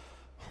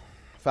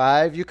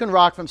 5, you can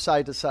rock from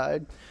side to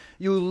side.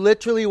 You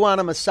literally want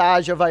to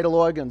massage your vital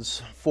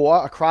organs.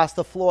 4, across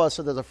the floor,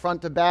 so there's a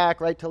front to back,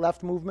 right to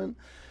left movement.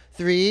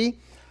 3,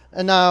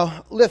 and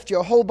now lift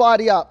your whole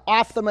body up,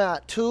 off the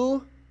mat.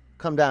 2,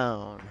 come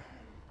down.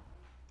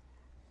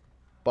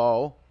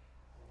 Bow.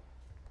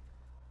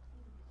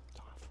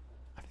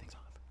 Everything's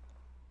off.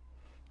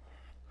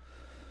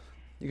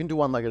 You can do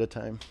one leg at a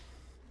time.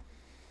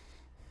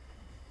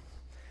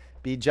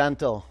 Be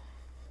gentle.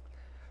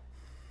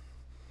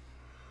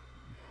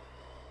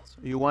 So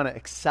you want to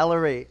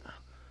accelerate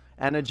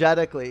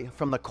energetically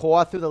from the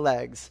core through the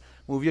legs.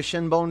 Move your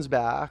shin bones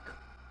back.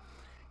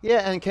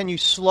 Yeah, and can you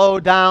slow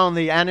down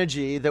the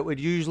energy that would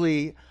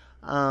usually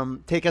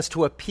take us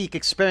to a peak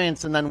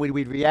experience, and then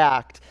we'd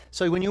react.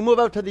 So when you move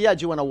out to the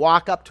edge, you want to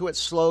walk up to it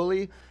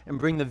slowly and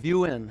bring the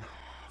view in.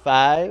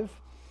 5,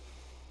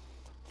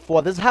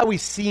 4. This is how we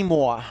see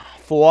more.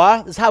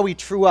 4. This is how we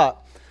true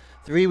up.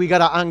 3. We got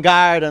to on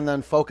guard and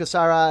then focus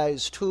our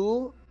eyes.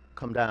 2.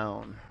 Come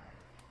down.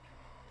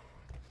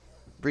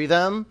 Breathe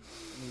in.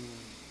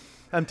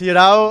 Empty it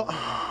out.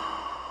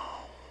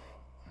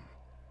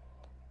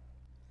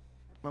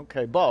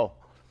 Okay, Bo.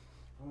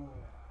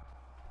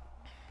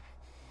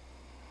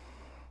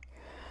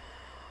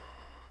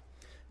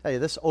 Hey,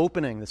 this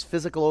opening, this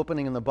physical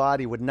opening in the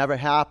body would never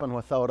happen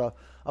without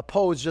a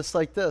pose just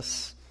like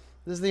this.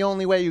 This is the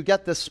only way you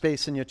get this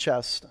space in your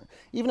chest.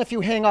 Even if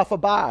you hang off a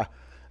bar.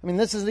 I mean,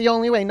 this is the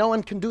only way. No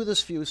one can do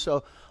this for you,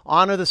 so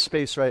honor the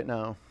space right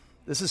now.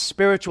 This is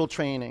spiritual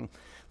training.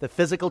 The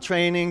physical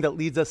training that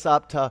leads us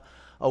up to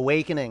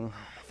awakening.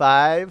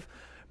 5,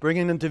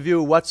 bringing into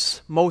view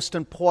what's most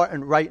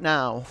important right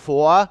now.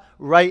 4,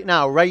 right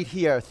now, right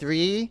here.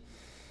 3,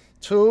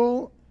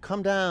 2,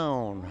 come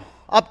down.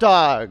 Up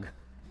dog.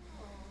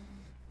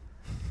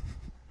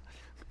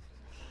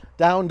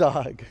 Down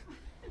dog.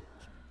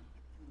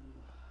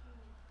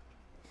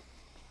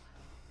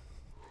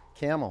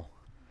 Camel.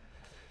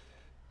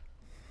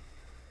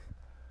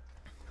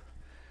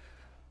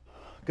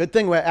 Good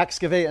thing we're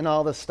excavating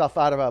all this stuff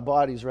out of our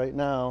bodies right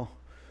now.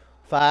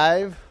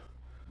 5,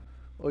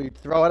 or you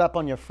throw it up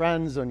on your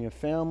friends, on your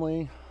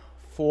family.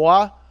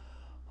 4,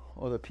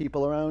 or the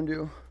people around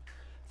you.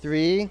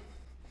 3,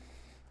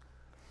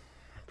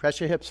 press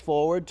your hips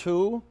forward.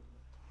 2,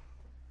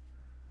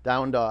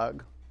 down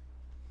dog.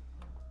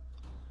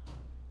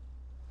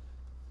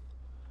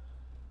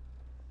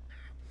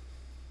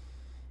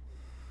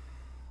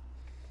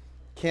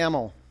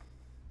 Camel.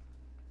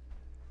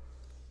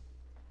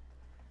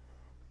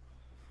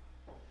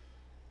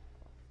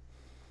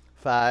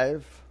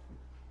 5.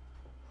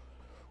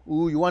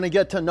 Ooh, you want to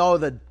get to know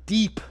the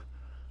deep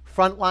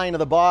front line of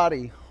the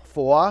body.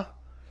 4,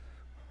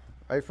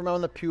 right from on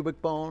the pubic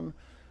bone.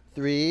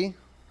 3,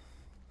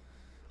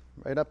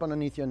 right up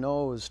underneath your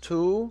nose.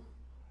 2,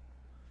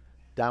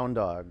 down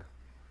dog.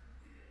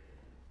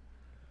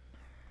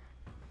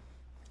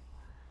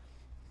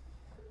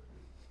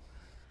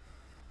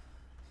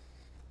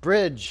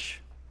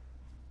 Bridge.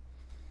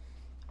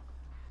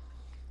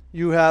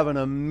 You have an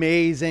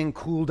amazing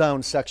cool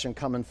down section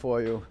coming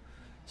for you.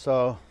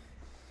 So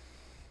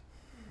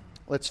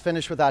let's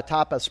finish with our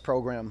tapas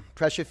program.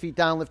 Press your feet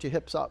down, lift your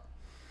hips up.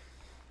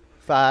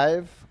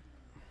 5,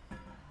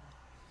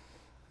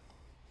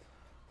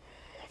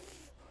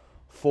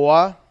 4.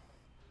 I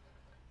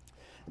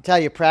tell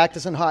you,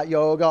 practicing hot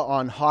yoga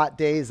on hot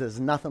days is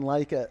nothing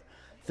like it.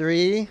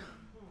 3,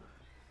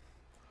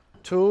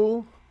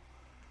 2,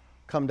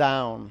 come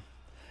down.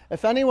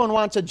 If anyone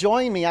wants to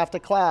join me after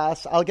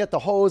class, I'll get the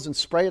hose and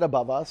spray it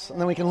above us, and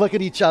then we can look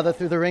at each other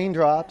through the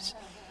raindrops.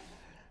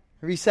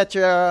 Reset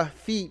your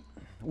feet.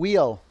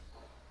 Wheel.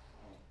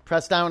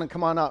 Press down and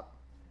come on up.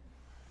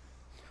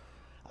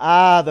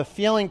 The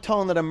feeling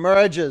tone that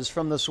emerges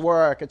from this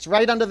work. It's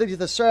right under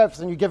the surface,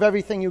 and you give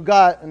everything you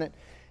got, and it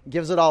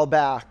gives it all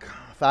back.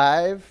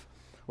 5,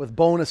 with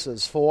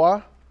bonuses.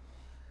 4,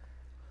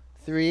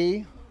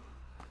 3,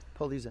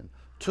 pull these in.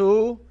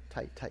 2,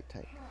 tight, tight,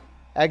 tight.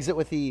 Exit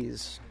with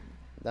ease.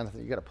 Then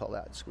you got to pull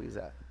that, squeeze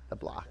that. The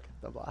block.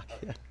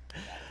 Yeah.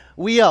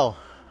 Wheel.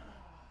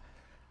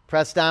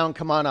 Press down,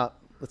 come on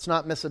up. Let's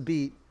not miss a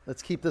beat.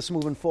 Let's keep this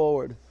moving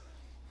forward.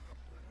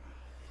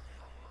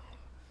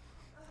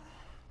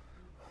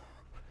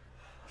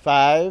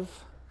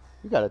 5.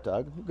 You got it,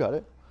 Doug. You got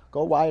it.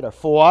 Go wider.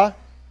 4,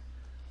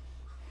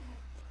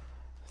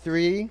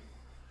 3,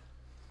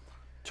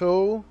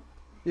 2.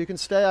 You can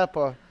stay up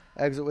or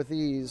exit with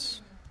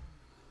ease.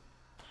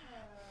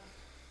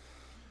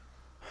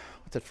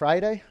 What's it,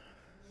 Friday?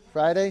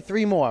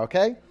 3 more,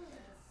 okay?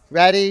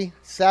 Ready,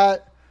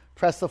 set,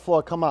 press the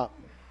floor, come up.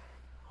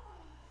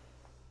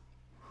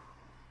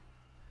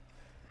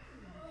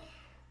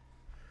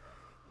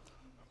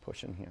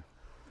 Push in here.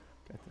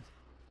 Get this.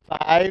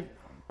 5,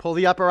 pull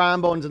the upper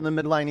arm bones in the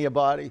midline of your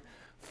body.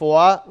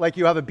 4, like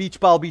you have a beach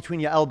ball between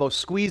your elbows.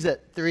 Squeeze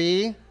it.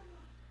 3,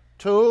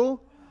 2,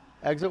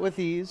 exit with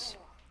ease.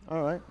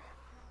 All right.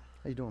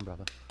 How you doing,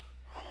 brother?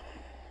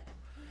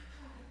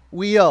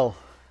 Wheel.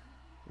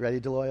 Ready,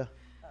 Deloya?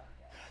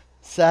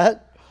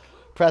 Set.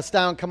 Press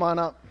down. Come on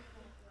up.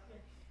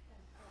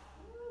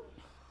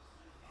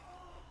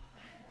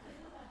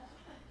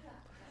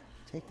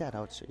 Take that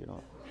out so you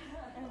don't.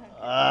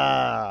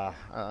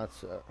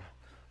 That's it.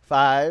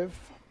 5,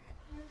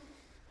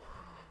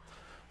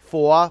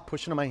 4.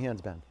 Push into my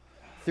hands, Ben.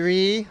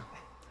 3,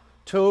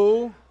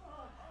 2.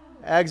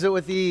 Exit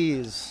with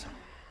ease.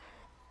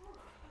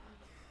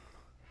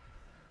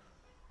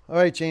 All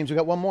right, James. We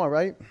got one more,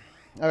 right?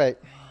 All right.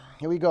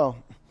 Here we go.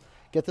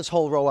 Get this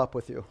whole row up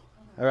with you.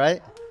 All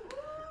right?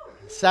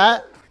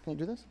 Set. Can you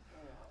do this?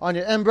 On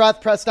your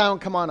in-breath, press down,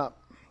 come on up.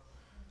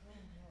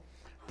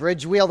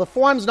 Bridge wheel. The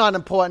form's not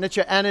important. It's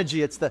your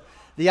energy. It's the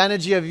The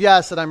energy of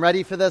yes, that I'm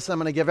ready for this, I'm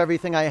going to give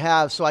everything I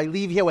have. So I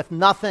leave here with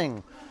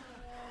nothing.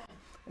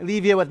 I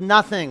leave here with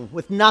nothing,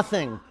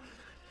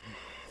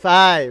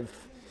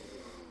 5,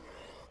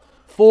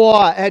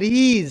 4, at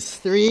ease.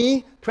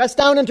 3, press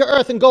down into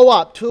earth and go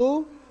up.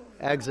 2,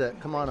 exit.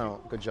 Come on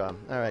out. Good job.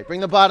 All right, bring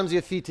the bottoms of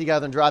your feet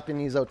together and drop your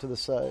knees out to the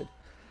side.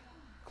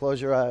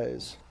 Close your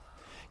eyes.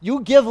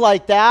 You give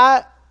like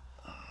that.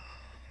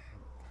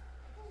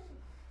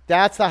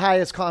 That's the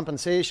highest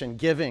compensation,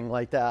 giving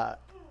like that.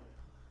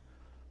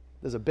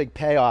 There's a big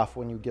payoff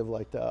when you give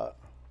like that.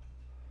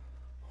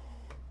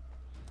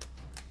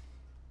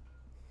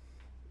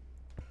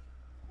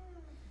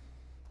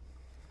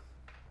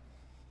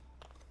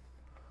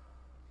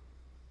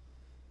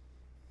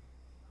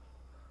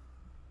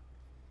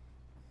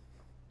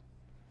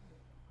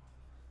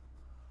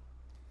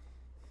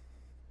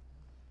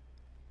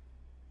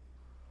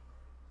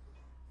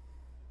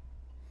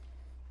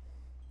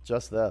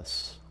 Just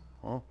this.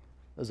 Well,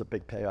 there's a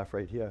big payoff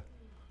right here.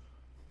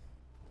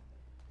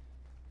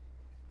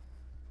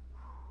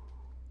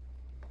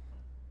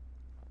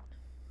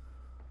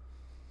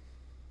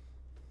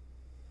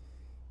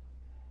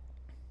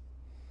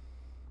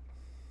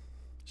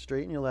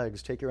 Straighten your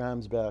legs. Take your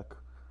arms back.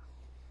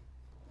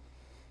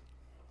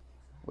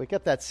 Wake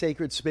up that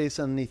sacred space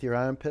underneath your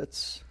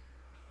armpits,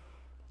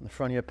 in the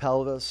front of your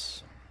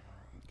pelvis.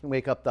 You can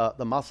wake up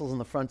the muscles in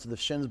the fronts of the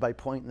shins by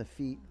pointing the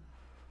feet.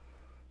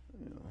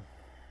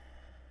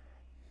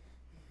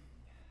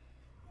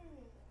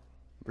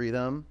 Breathe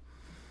in.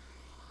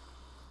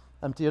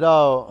 Empty it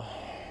out.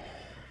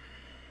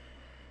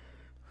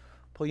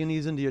 Pull your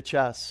knees into your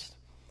chest.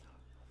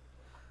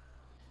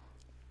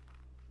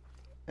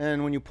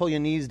 And when you pull your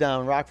knees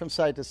down, rock from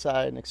side to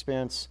side and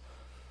experience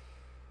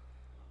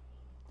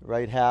the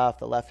right half,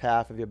 the left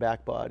half of your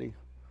back body,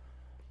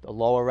 the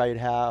lower right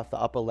half, the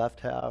upper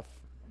left half.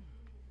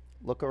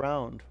 Look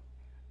around.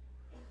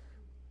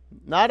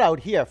 Not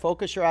out here.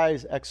 Focus your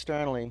eyes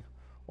externally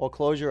or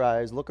close your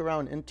eyes. Look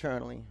around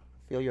internally.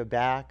 Feel your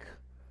back,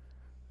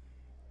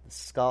 the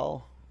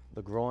skull,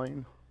 the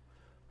groin,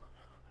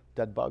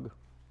 dead bug.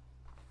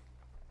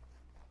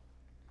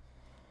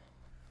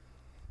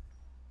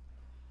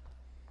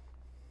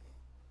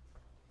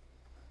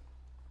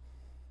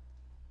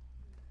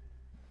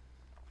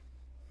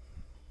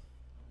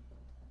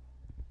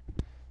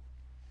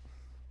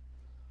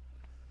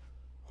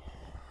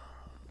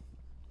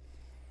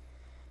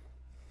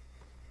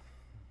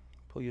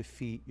 Pull your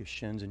feet, your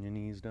shins, and your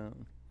knees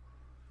down.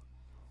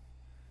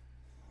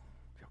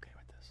 You okay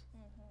with this?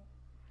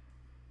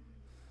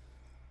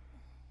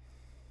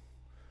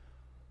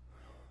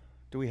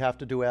 Do we have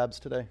to do abs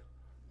today?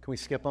 Can we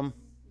skip them?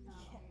 No.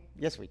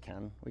 Yes, we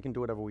can. We can do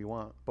whatever we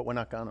want, but we're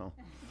not gonna.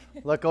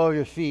 Let go of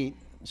your feet.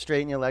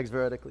 Straighten your legs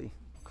vertically.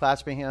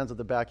 Clasp your hands at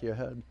the back of your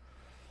head.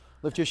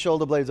 Lift your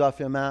shoulder blades off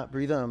your mat.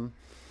 Breathe in.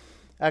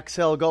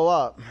 Exhale, go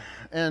up.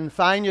 And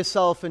find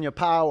yourself in your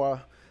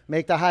power.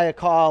 Make the higher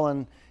call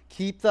and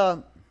keep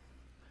the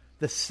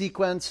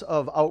sequence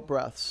of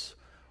out-breaths.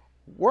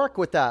 Work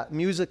with that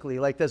musically,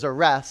 like there's a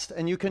rest,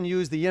 and you can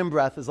use the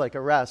in-breath as like a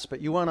rest,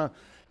 but you want to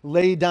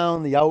lay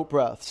down the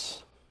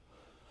out-breaths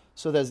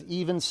so there's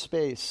even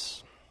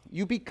space.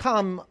 You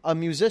become a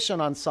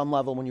musician on some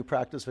level when you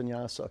practice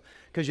vinyasa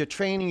because you're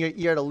training your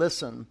ear to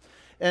listen.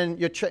 And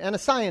you're and a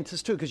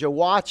scientist too, because you're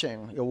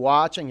watching, you're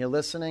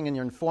listening, and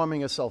you're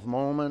informing yourself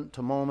moment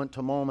to moment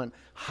to moment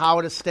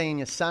how to stay in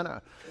your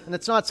center. And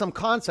it's not some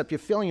concept. You're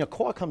feeling your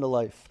core come to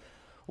life.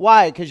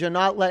 Why? Because you're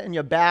not letting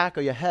your back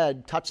or your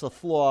head touch the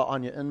floor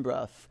on your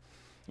in-breath.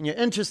 And you're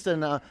interested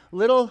in a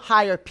little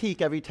higher peak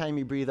every time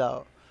you breathe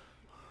out.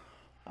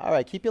 All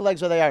right, keep your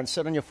legs where they are and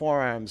sit on your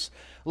forearms.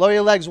 Lower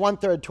your legs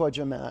 1/3 towards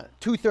your mat,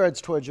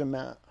 2/3 towards your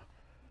mat.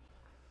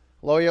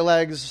 Lower your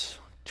legs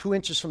 2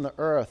 inches from the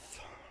earth.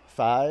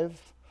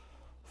 5,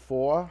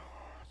 4,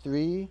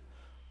 3,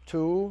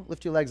 2.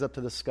 Lift your legs up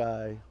to the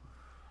sky.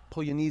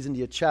 Pull your knees into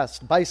your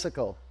chest.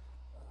 Bicycle.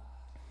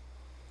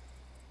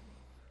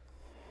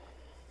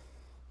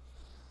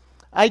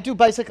 I do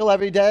bicycle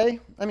every day.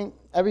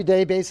 Every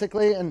day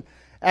basically. And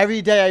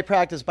every day I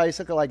practice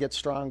bicycle, I get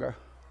stronger.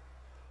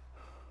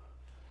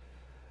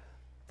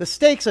 The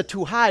stakes are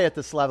too high at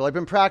this level. I've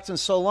been practicing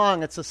so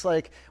long, it's just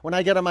like when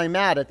I get on my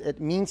mat, it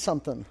means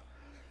something.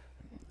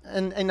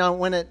 And now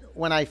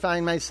when I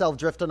find myself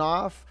drifting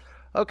off,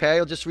 okay,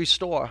 I'll just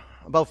restore.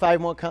 About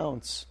 5 more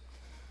counts.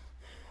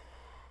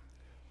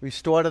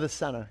 Restore to the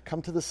center.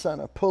 Come to the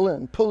center. Pull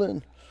in, pull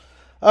in.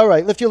 All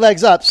right, lift your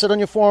legs up. Sit on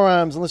your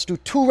forearms, and let's do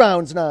 2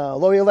 rounds now.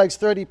 Lower your legs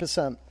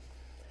 30%,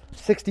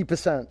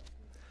 60%,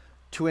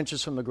 2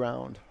 inches from the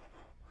ground.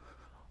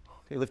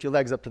 Okay, lift your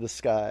legs up to the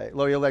sky.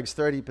 Lower your legs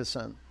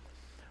 30%.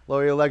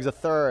 Lower your legs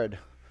 1/3.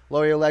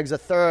 Lower your legs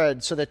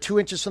 1/3 so they're 2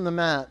 inches from the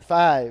mat.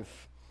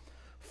 5,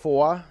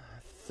 4,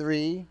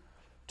 3,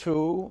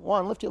 2,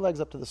 1. Lift your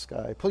legs up to the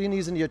sky. Pull your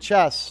knees into your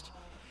chest.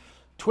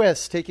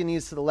 Twist. Take your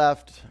knees to the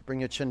left. Bring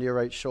your chin to your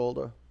right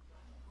shoulder.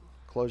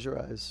 Close your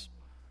eyes.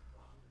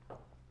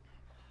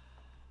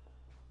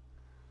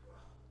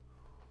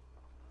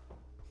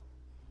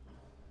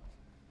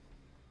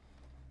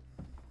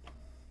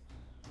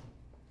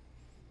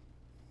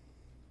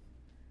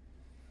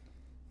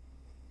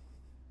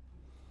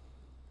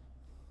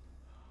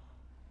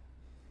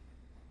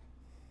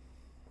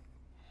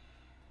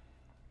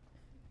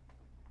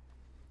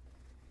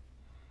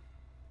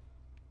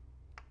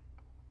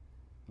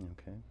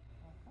 okay?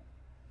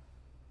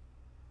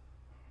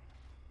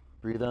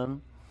 Breathe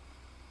in.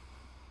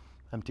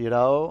 Empty it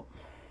out.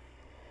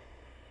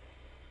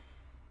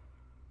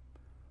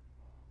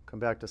 Come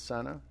back to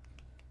center.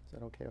 Is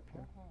that okay up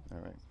here? All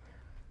right.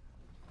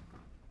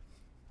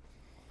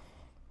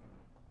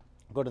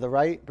 Go to the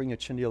right. Bring your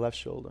chin to your left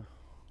shoulder.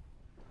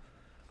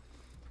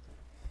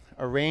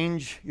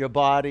 Arrange your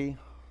body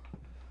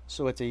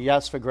so it's a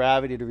yes for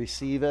gravity to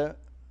receive it.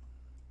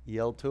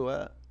 Yield to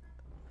it.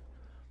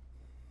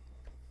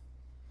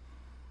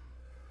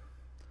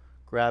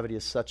 Gravity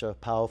is such a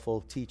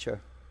powerful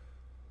teacher.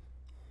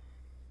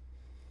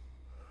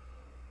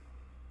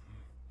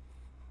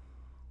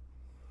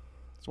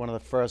 It's one of the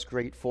first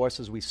great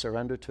forces we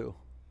surrender to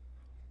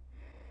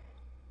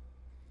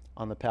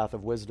on the path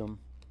of wisdom.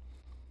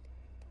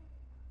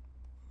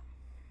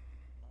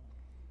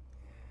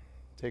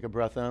 Take a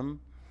breath in.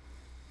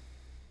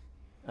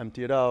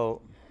 Empty it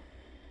out.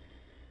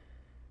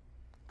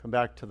 Come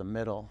back to the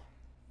middle.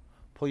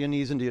 Pull your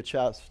knees into your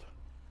chest.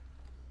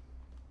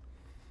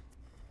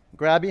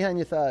 Grab behind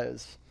your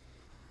thighs.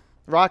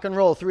 Rock and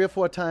roll 3 or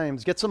 4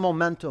 times. Get some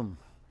momentum.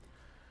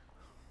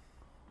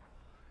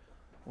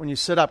 When you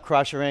sit up,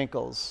 cross your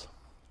ankles.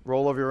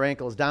 Roll over your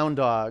ankles. Down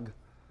dog.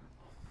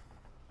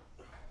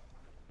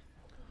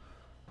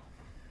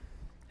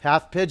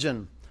 Half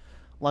pigeon.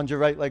 Lunge your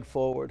right leg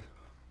forward.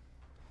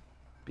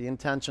 Be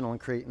intentional in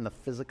creating the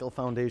physical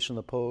foundation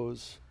of the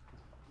pose.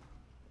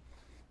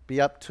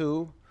 Be up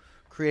to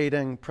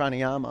creating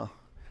pranayama.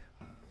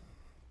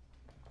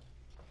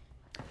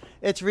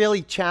 It's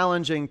really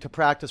challenging to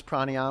practice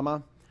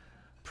pranayama.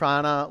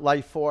 Prana,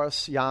 life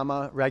force,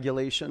 yama,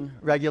 regulation.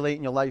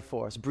 Regulating your life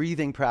force.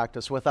 Breathing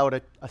practice without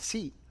a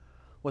seat,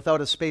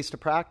 without a space to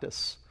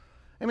practice.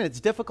 I mean,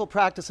 it's difficult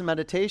practice in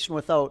meditation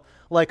without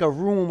like a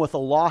room with a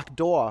locked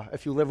door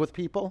if you live with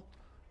people.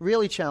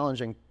 Really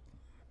challenging.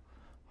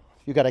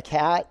 You got a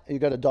cat, you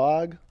got a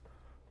dog,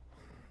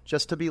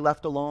 just to be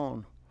left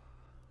alone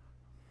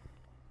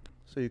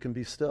so you can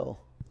be still.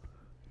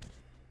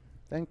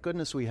 Thank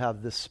goodness we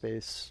have this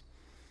space.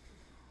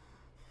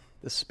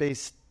 This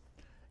space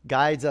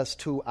guides us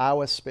to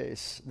our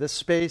space. This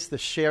space, the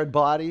shared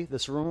body,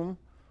 this room,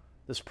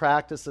 this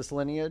practice, this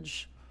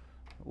lineage,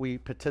 we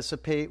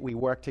participate, we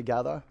work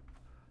together.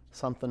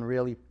 Something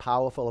really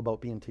powerful about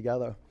being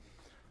together.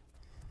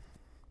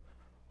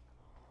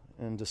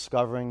 And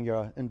discovering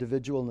your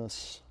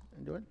individualness.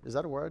 Is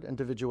that a word?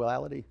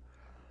 Individuality.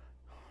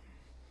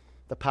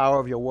 The power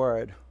of your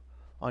word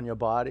on your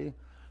body.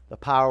 The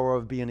power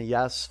of being a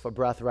yes for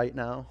breath right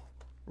now.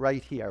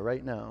 Right here,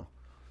 right now.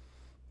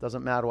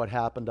 Doesn't matter what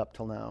happened up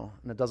till now.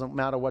 And it doesn't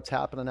matter what's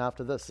happening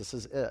after this. This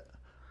is it.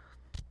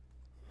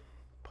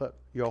 Put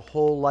your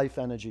whole life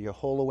energy, your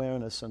whole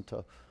awareness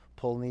into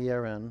pulling the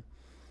air in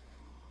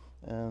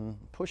and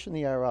pushing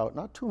the air out.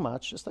 Not too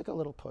much, just like a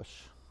little push.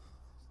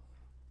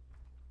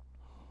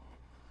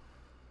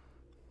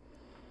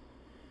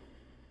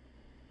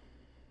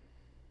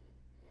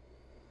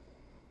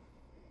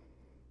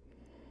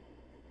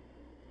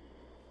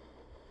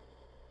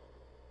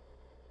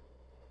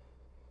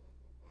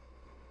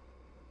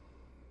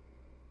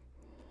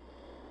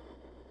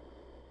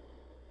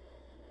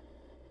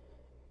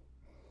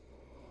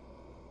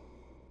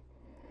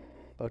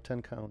 About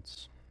 10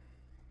 counts.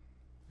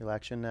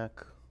 Relax your neck.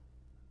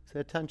 Is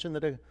there tension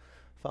that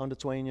found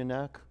its way in your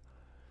neck?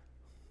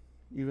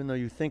 Even though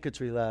you think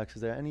it's relaxed,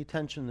 is there any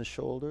tension in the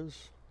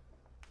shoulders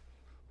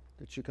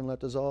that you can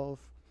let dissolve?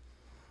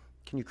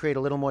 Can you create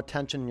a little more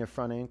tension in your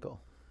front ankle?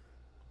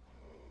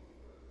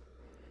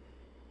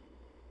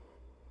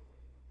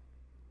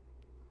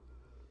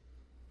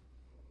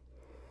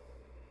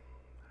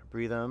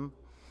 Breathe in.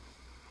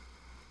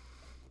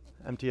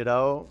 Empty it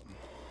out.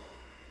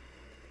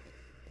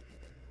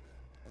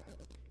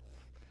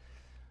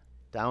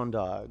 Down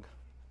dog.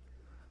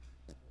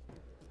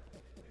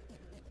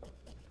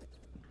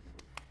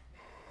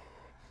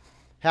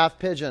 Half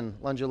pigeon.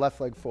 Lunge your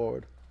left leg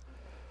forward.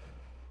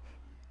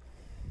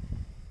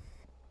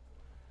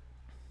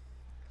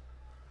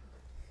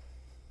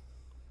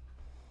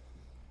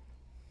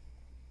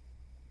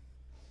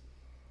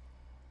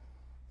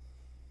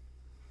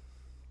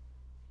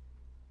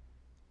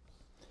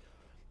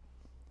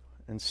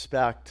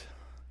 Inspect.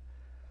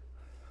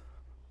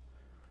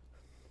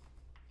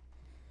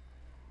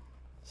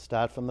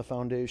 Start from the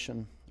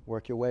foundation.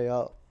 Work your way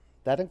up.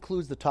 That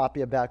includes the top of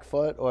your back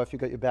foot, or if you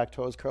got your back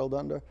toes curled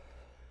under.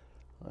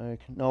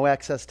 Like no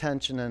excess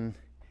tension in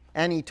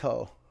any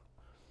toe.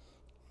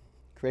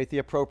 Create the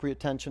appropriate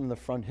tension in the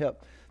front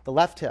hip. The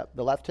left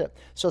hip.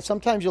 So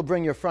sometimes you'll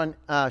bring your front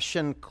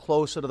shin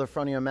closer to the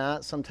front of your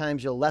mat.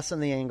 Sometimes you'll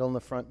lessen the angle in the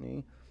front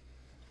knee.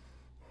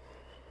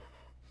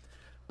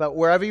 But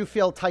wherever you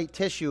feel tight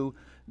tissue,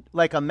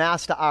 like a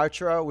master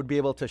archer would be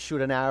able to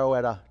shoot an arrow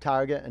at a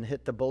target and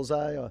hit the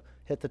bullseye or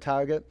hit the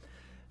target.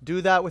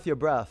 Do that with your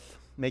breath.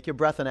 Make your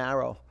breath an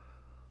arrow.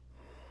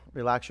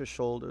 Relax your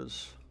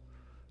shoulders.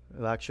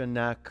 Relax your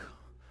neck.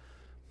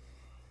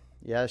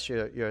 Yes,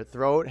 your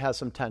throat has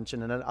some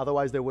tension in it.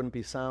 Otherwise, there wouldn't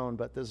be sound.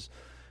 But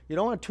you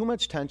don't want too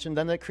much tension.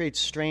 Then that creates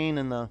strain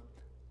in the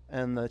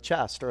and the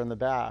chest or in the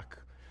back.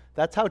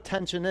 That's how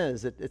tension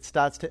is. It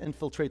starts to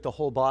infiltrate the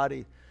whole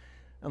body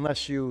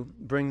unless you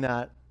bring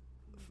that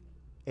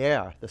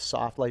air, the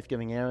soft,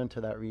 life-giving air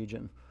into that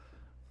region.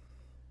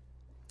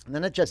 And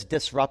then it just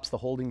disrupts the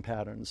holding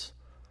patterns.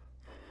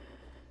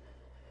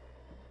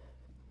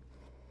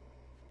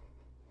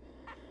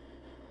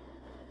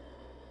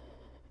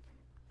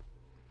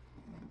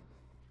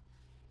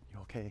 You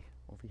okay?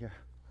 Over here.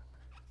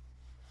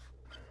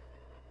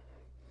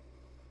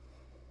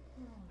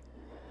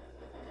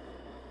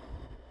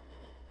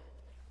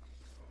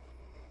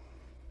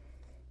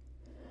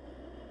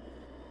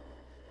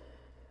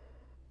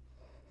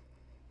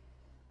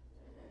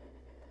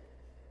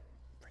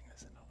 Bring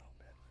this in a little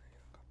bit. There you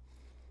go.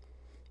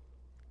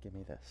 Give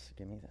me this.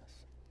 Give me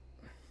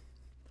this.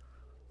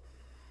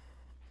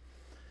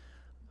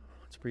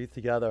 Let's breathe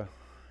together.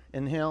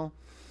 Inhale.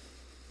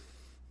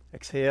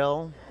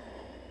 Exhale.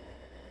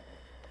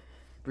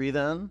 Breathe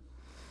in.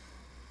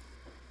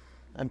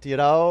 Empty it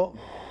out.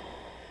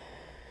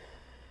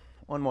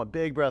 One more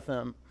big breath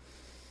in.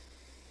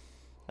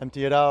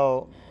 Empty it out.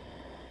 All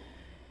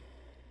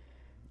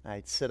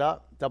right, sit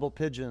up. Double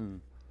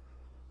pigeon.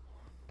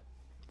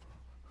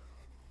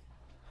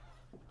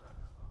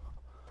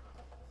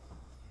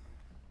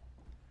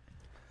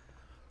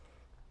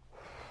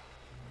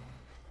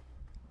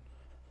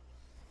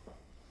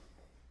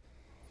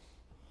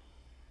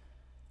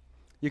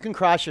 You can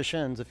cross your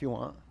shins if you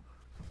want.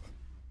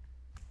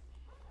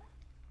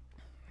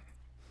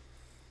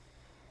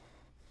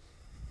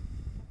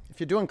 If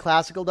you're doing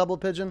classical double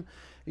pigeon,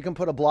 you can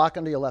put a block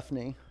under your left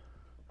knee.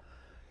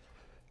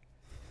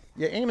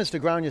 Your aim is to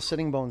ground your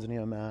sitting bones into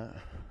your mat.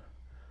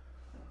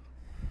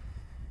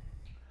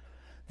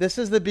 This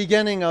is the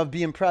beginning of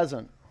being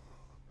present,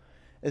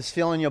 is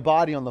feeling your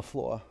body on the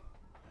floor.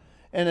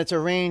 And it's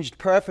arranged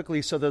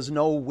perfectly so there's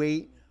no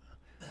weight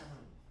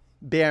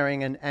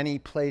bearing in any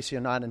place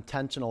you're not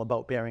intentional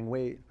about bearing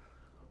weight.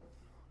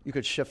 You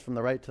could shift from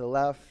the right to the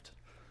left.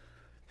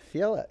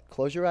 Feel it.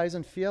 Close your eyes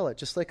and feel it.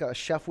 Just like a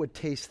chef would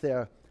taste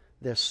their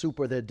soup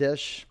or their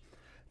dish.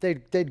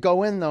 They'd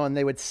go in, though, and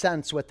they would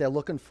sense what they're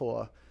looking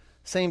for.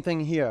 Same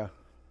thing here.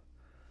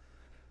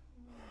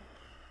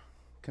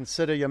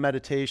 Consider your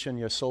meditation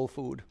your soul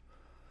food.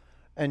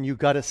 And you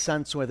got to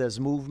sense where there's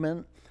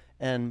movement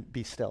and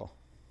be still.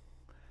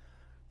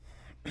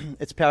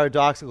 It's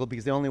paradoxical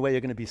because the only way you're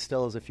going to be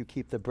still is if you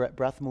keep the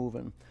breath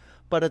moving.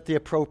 But at the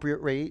appropriate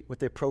rate, with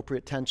the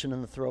appropriate tension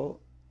in the throat,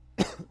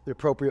 the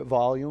appropriate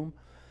volume,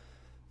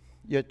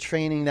 you're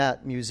training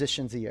that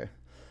musician's ear.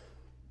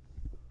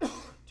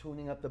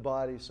 Tuning up the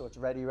body so it's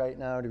ready right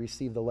now to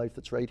receive the life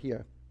that's right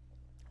here,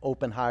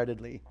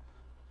 open-heartedly.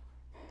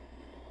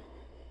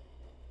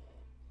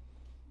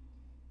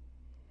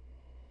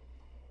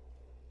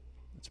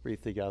 Let's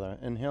breathe together.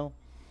 Inhale.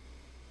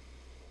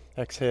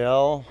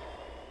 Exhale.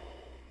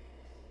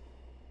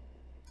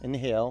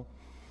 Inhale.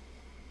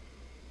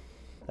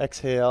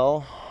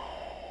 Exhale.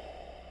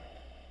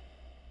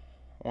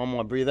 One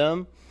more. Breathe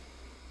in.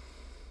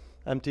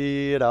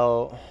 Empty it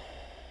out.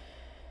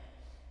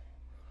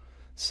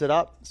 Sit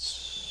up.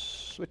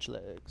 Switch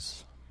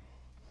legs.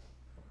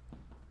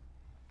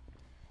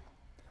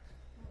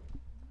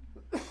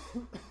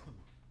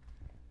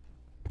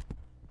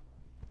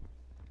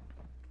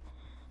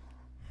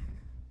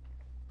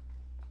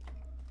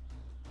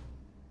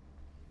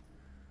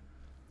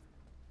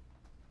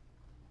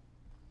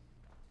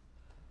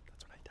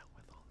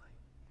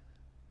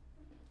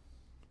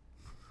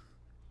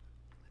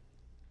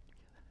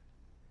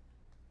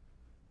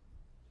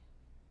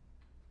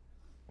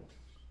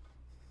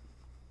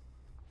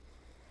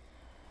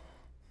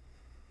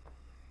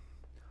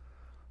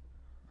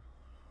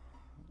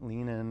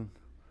 Lean in,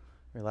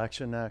 relax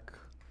your neck.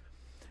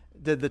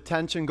 Did the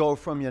tension go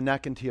from your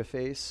neck into your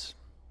face?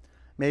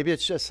 Maybe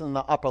it's just in the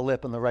upper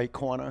lip in the right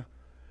corner.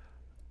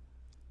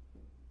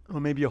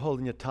 Or maybe you're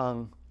holding your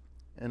tongue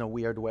in a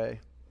weird way.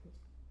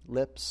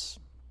 Lips.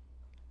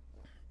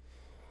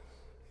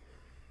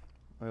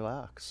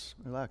 Relax.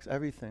 Relax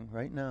everything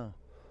right now.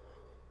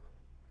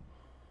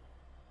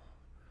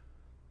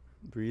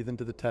 Breathe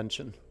into the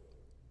tension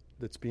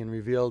that's being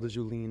revealed as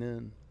you lean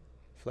in.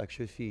 Flex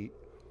your feet.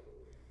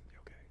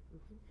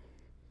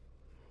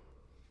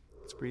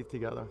 Let's breathe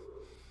together.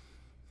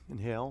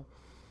 Inhale.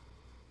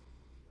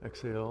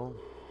 Exhale.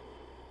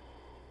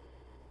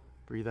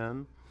 Breathe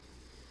in.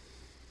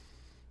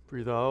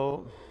 Breathe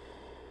out.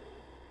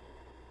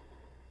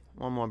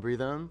 One more.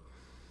 Breathe in.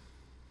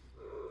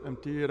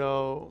 Empty it out.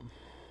 All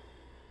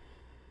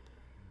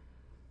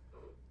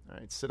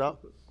right, sit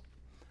up.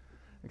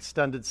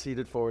 Extended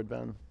seated forward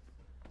bend.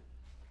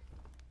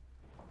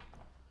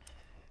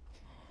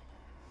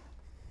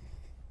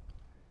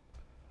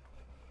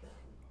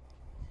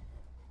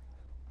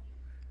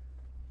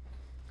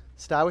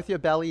 Start with your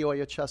belly or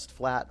your chest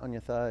flat on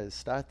your thighs.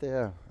 Start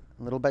there.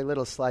 Little by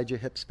little, slide your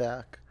hips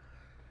back.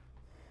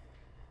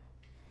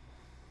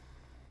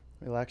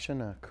 Relax your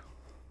neck.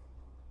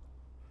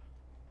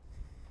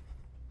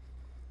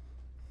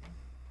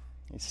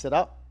 You sit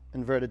up,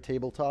 inverted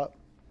tabletop.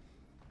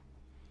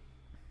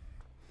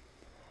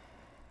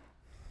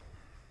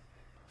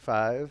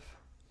 5,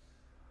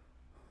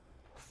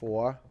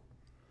 4,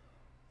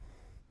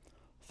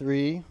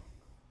 3,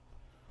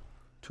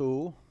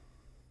 2,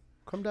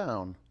 come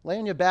down. Lay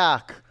on your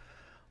back,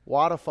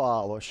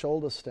 waterfall or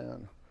shoulder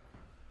stand.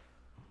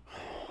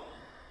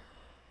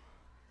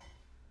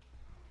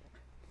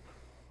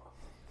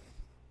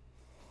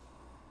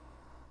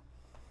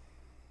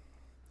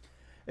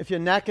 If your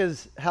neck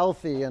is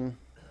healthy and,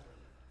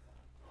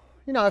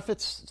 if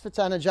it's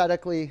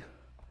energetically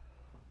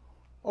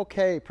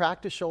okay,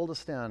 practice shoulder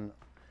stand.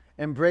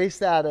 Embrace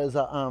that as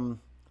a,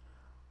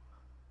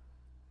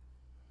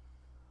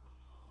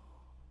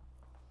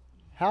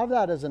 have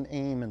that as an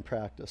aim in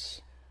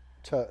practice,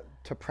 to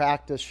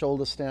practice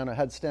shoulder stand or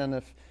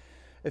headstand.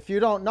 If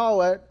you don't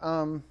know it,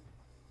 go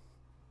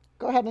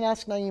ahead and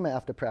ask Naima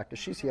after practice.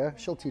 She's here.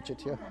 She'll teach it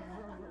to you.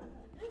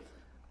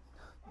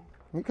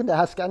 You can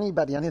ask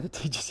anybody, any of the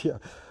teachers here.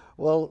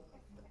 Well,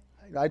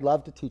 I'd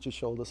love to teach a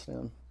shoulder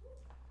stand.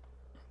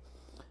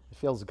 It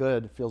feels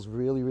good. It feels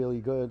really, really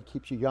good.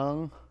 Keeps you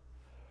young.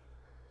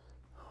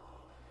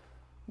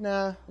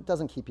 Nah, it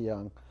doesn't keep you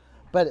young.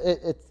 But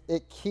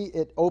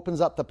it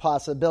opens up the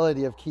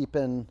possibility of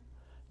keeping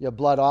your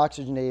blood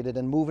oxygenated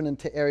and moving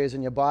into areas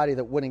in your body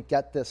that wouldn't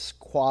get this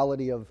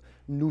quality of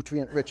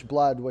nutrient-rich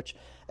blood.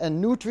 And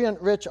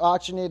nutrient-rich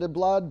oxygenated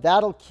blood,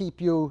 that'll keep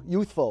you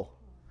youthful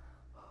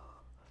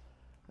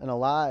and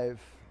alive.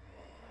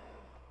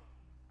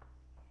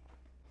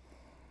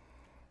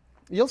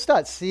 You'll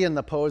start seeing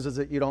the poses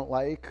that you don't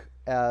like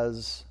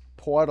as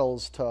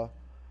portals to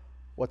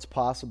what's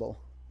possible.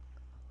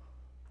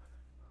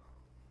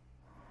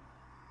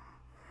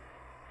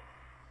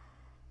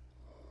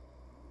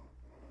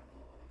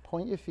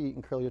 Point your feet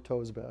and curl your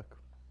toes back.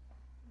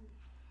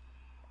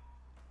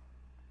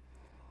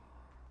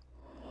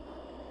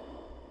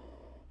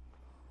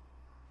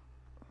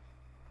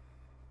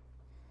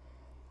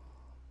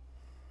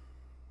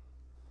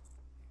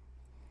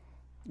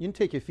 You can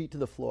take your feet to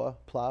the floor,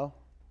 plow.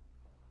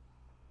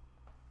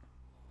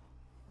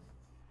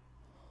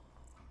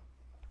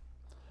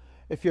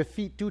 If your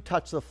feet do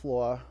touch the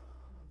floor,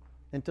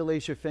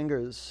 interlace your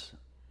fingers,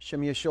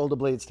 shimmy your shoulder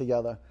blades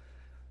together.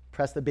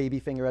 Press the baby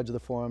finger edge of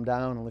the forearm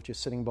down and lift your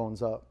sitting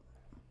bones up.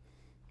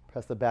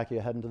 Press the back of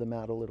your head into the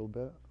mat a little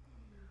bit.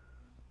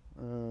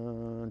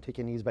 Take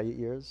your knees by your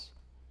ears.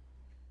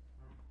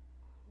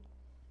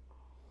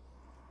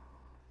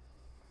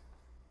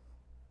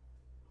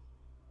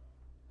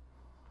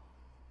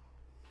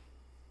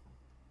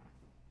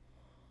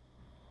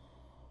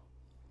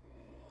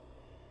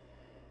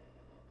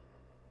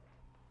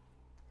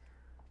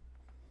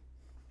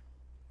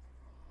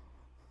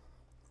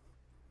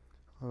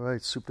 All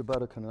right, Supta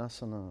Baddha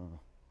Konasana.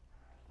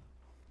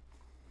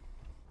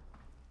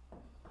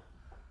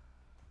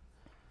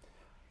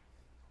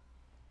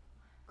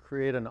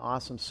 Create an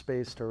awesome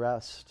space to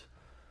rest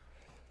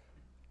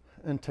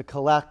and to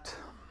collect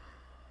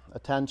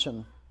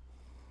attention.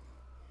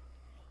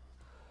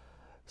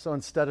 So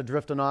instead of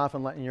drifting off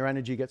and letting your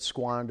energy get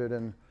squandered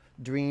and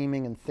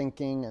dreaming and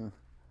thinking and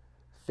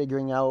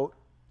figuring out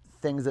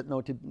things that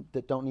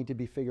don't need to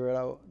be figured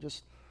out,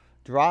 just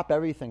drop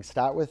everything.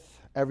 Start with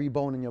every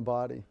bone in your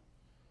body.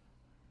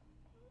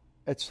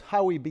 It's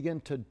how we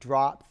begin to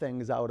drop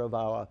things out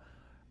of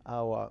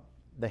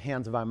the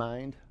hands of our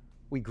mind.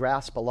 We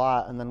grasp a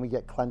lot and then we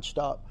get clenched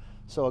up.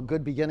 So a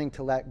good beginning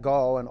to let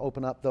go and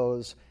open up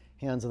those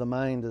hands of the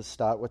mind is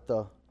start with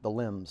the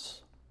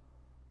limbs.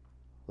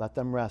 Let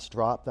them rest.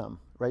 Drop them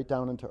right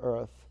down into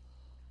earth.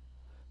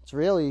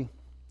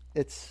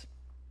 It's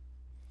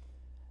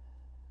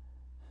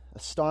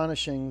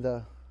astonishing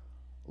the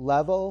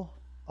level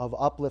of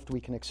uplift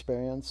we can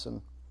experience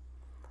and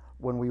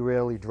when we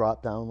really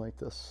drop down like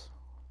this.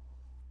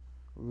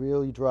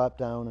 Really drop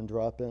down and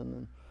drop in.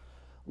 And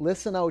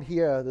listen out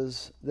here.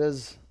 There's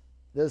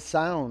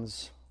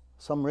sounds,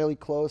 some really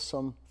close,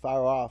 some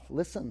far off.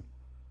 Listen.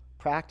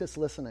 Practice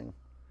listening.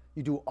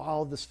 You do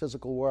all this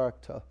physical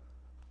work to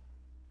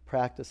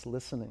practice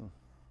listening.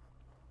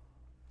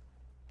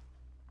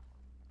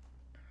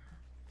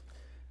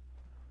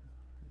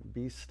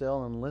 Be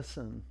still and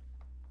listen.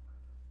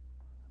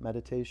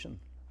 Meditation.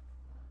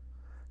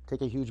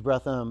 Take a huge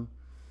breath in.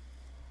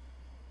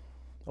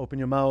 Open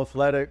your mouth,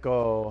 let it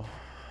go.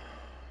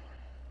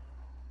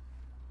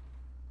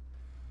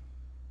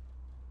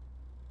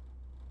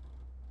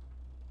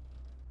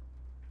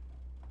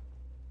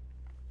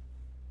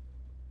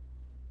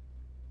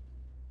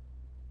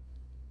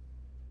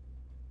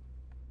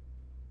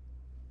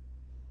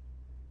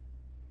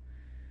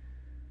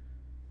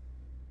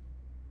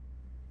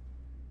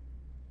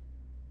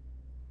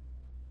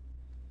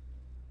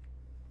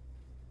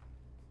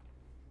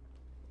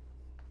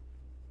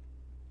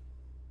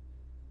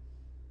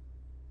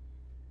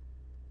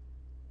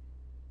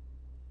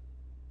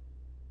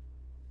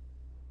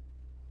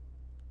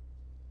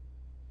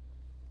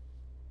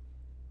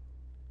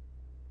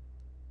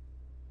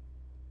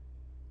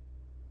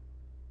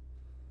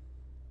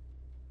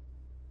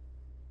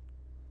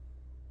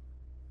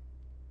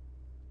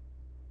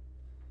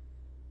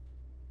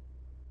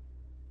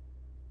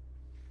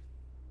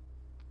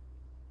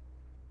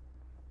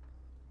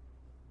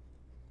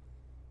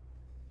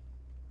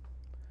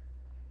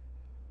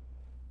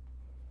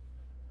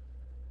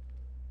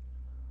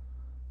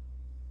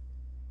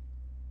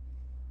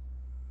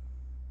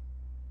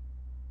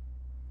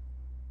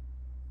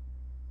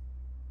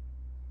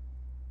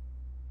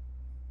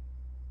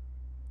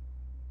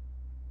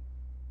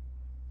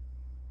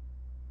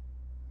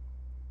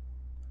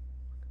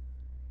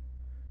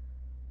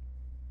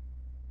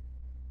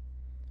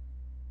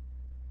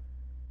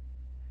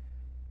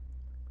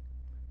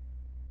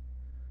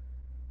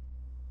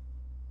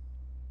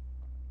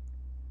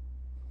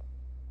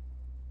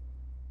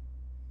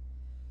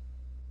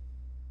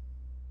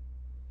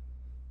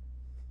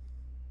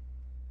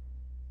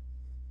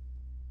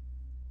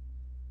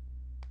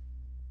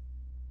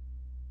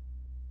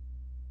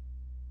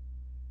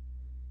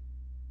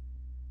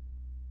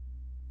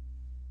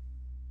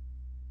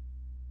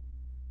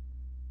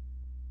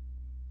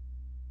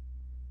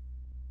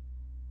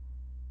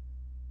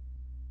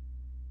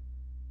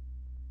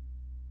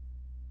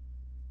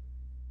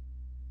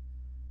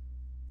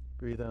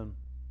 Breathe in.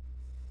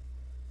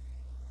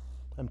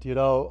 Empty it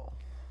out.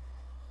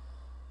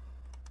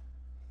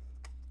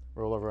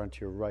 Roll over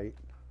onto your right.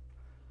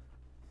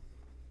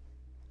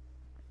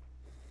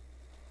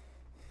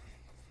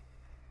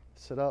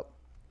 Sit up.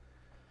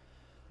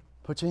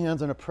 Put your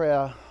hands in a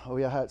prayer over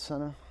your heart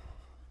center.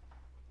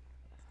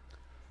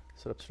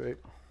 Sit up straight.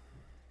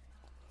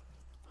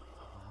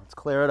 Let's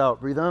clear it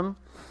out. Breathe in.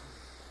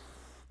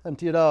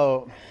 Empty it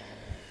out.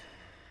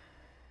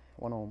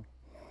 One home.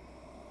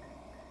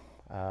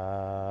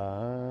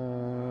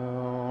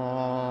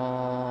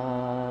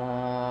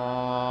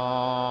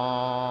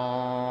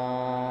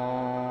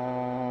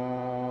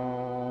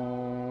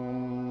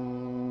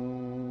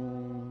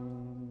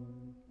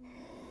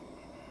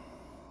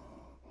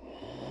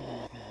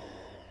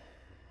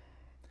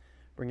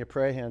 Bring your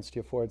prayer hands to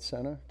your forehead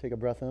center. Take a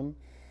breath in.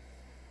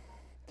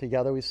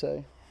 Together we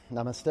say,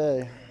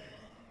 Namaste.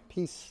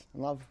 Peace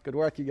and love. Good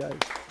work, you guys.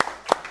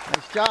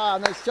 Nice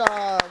job, nice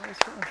job, nice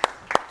job.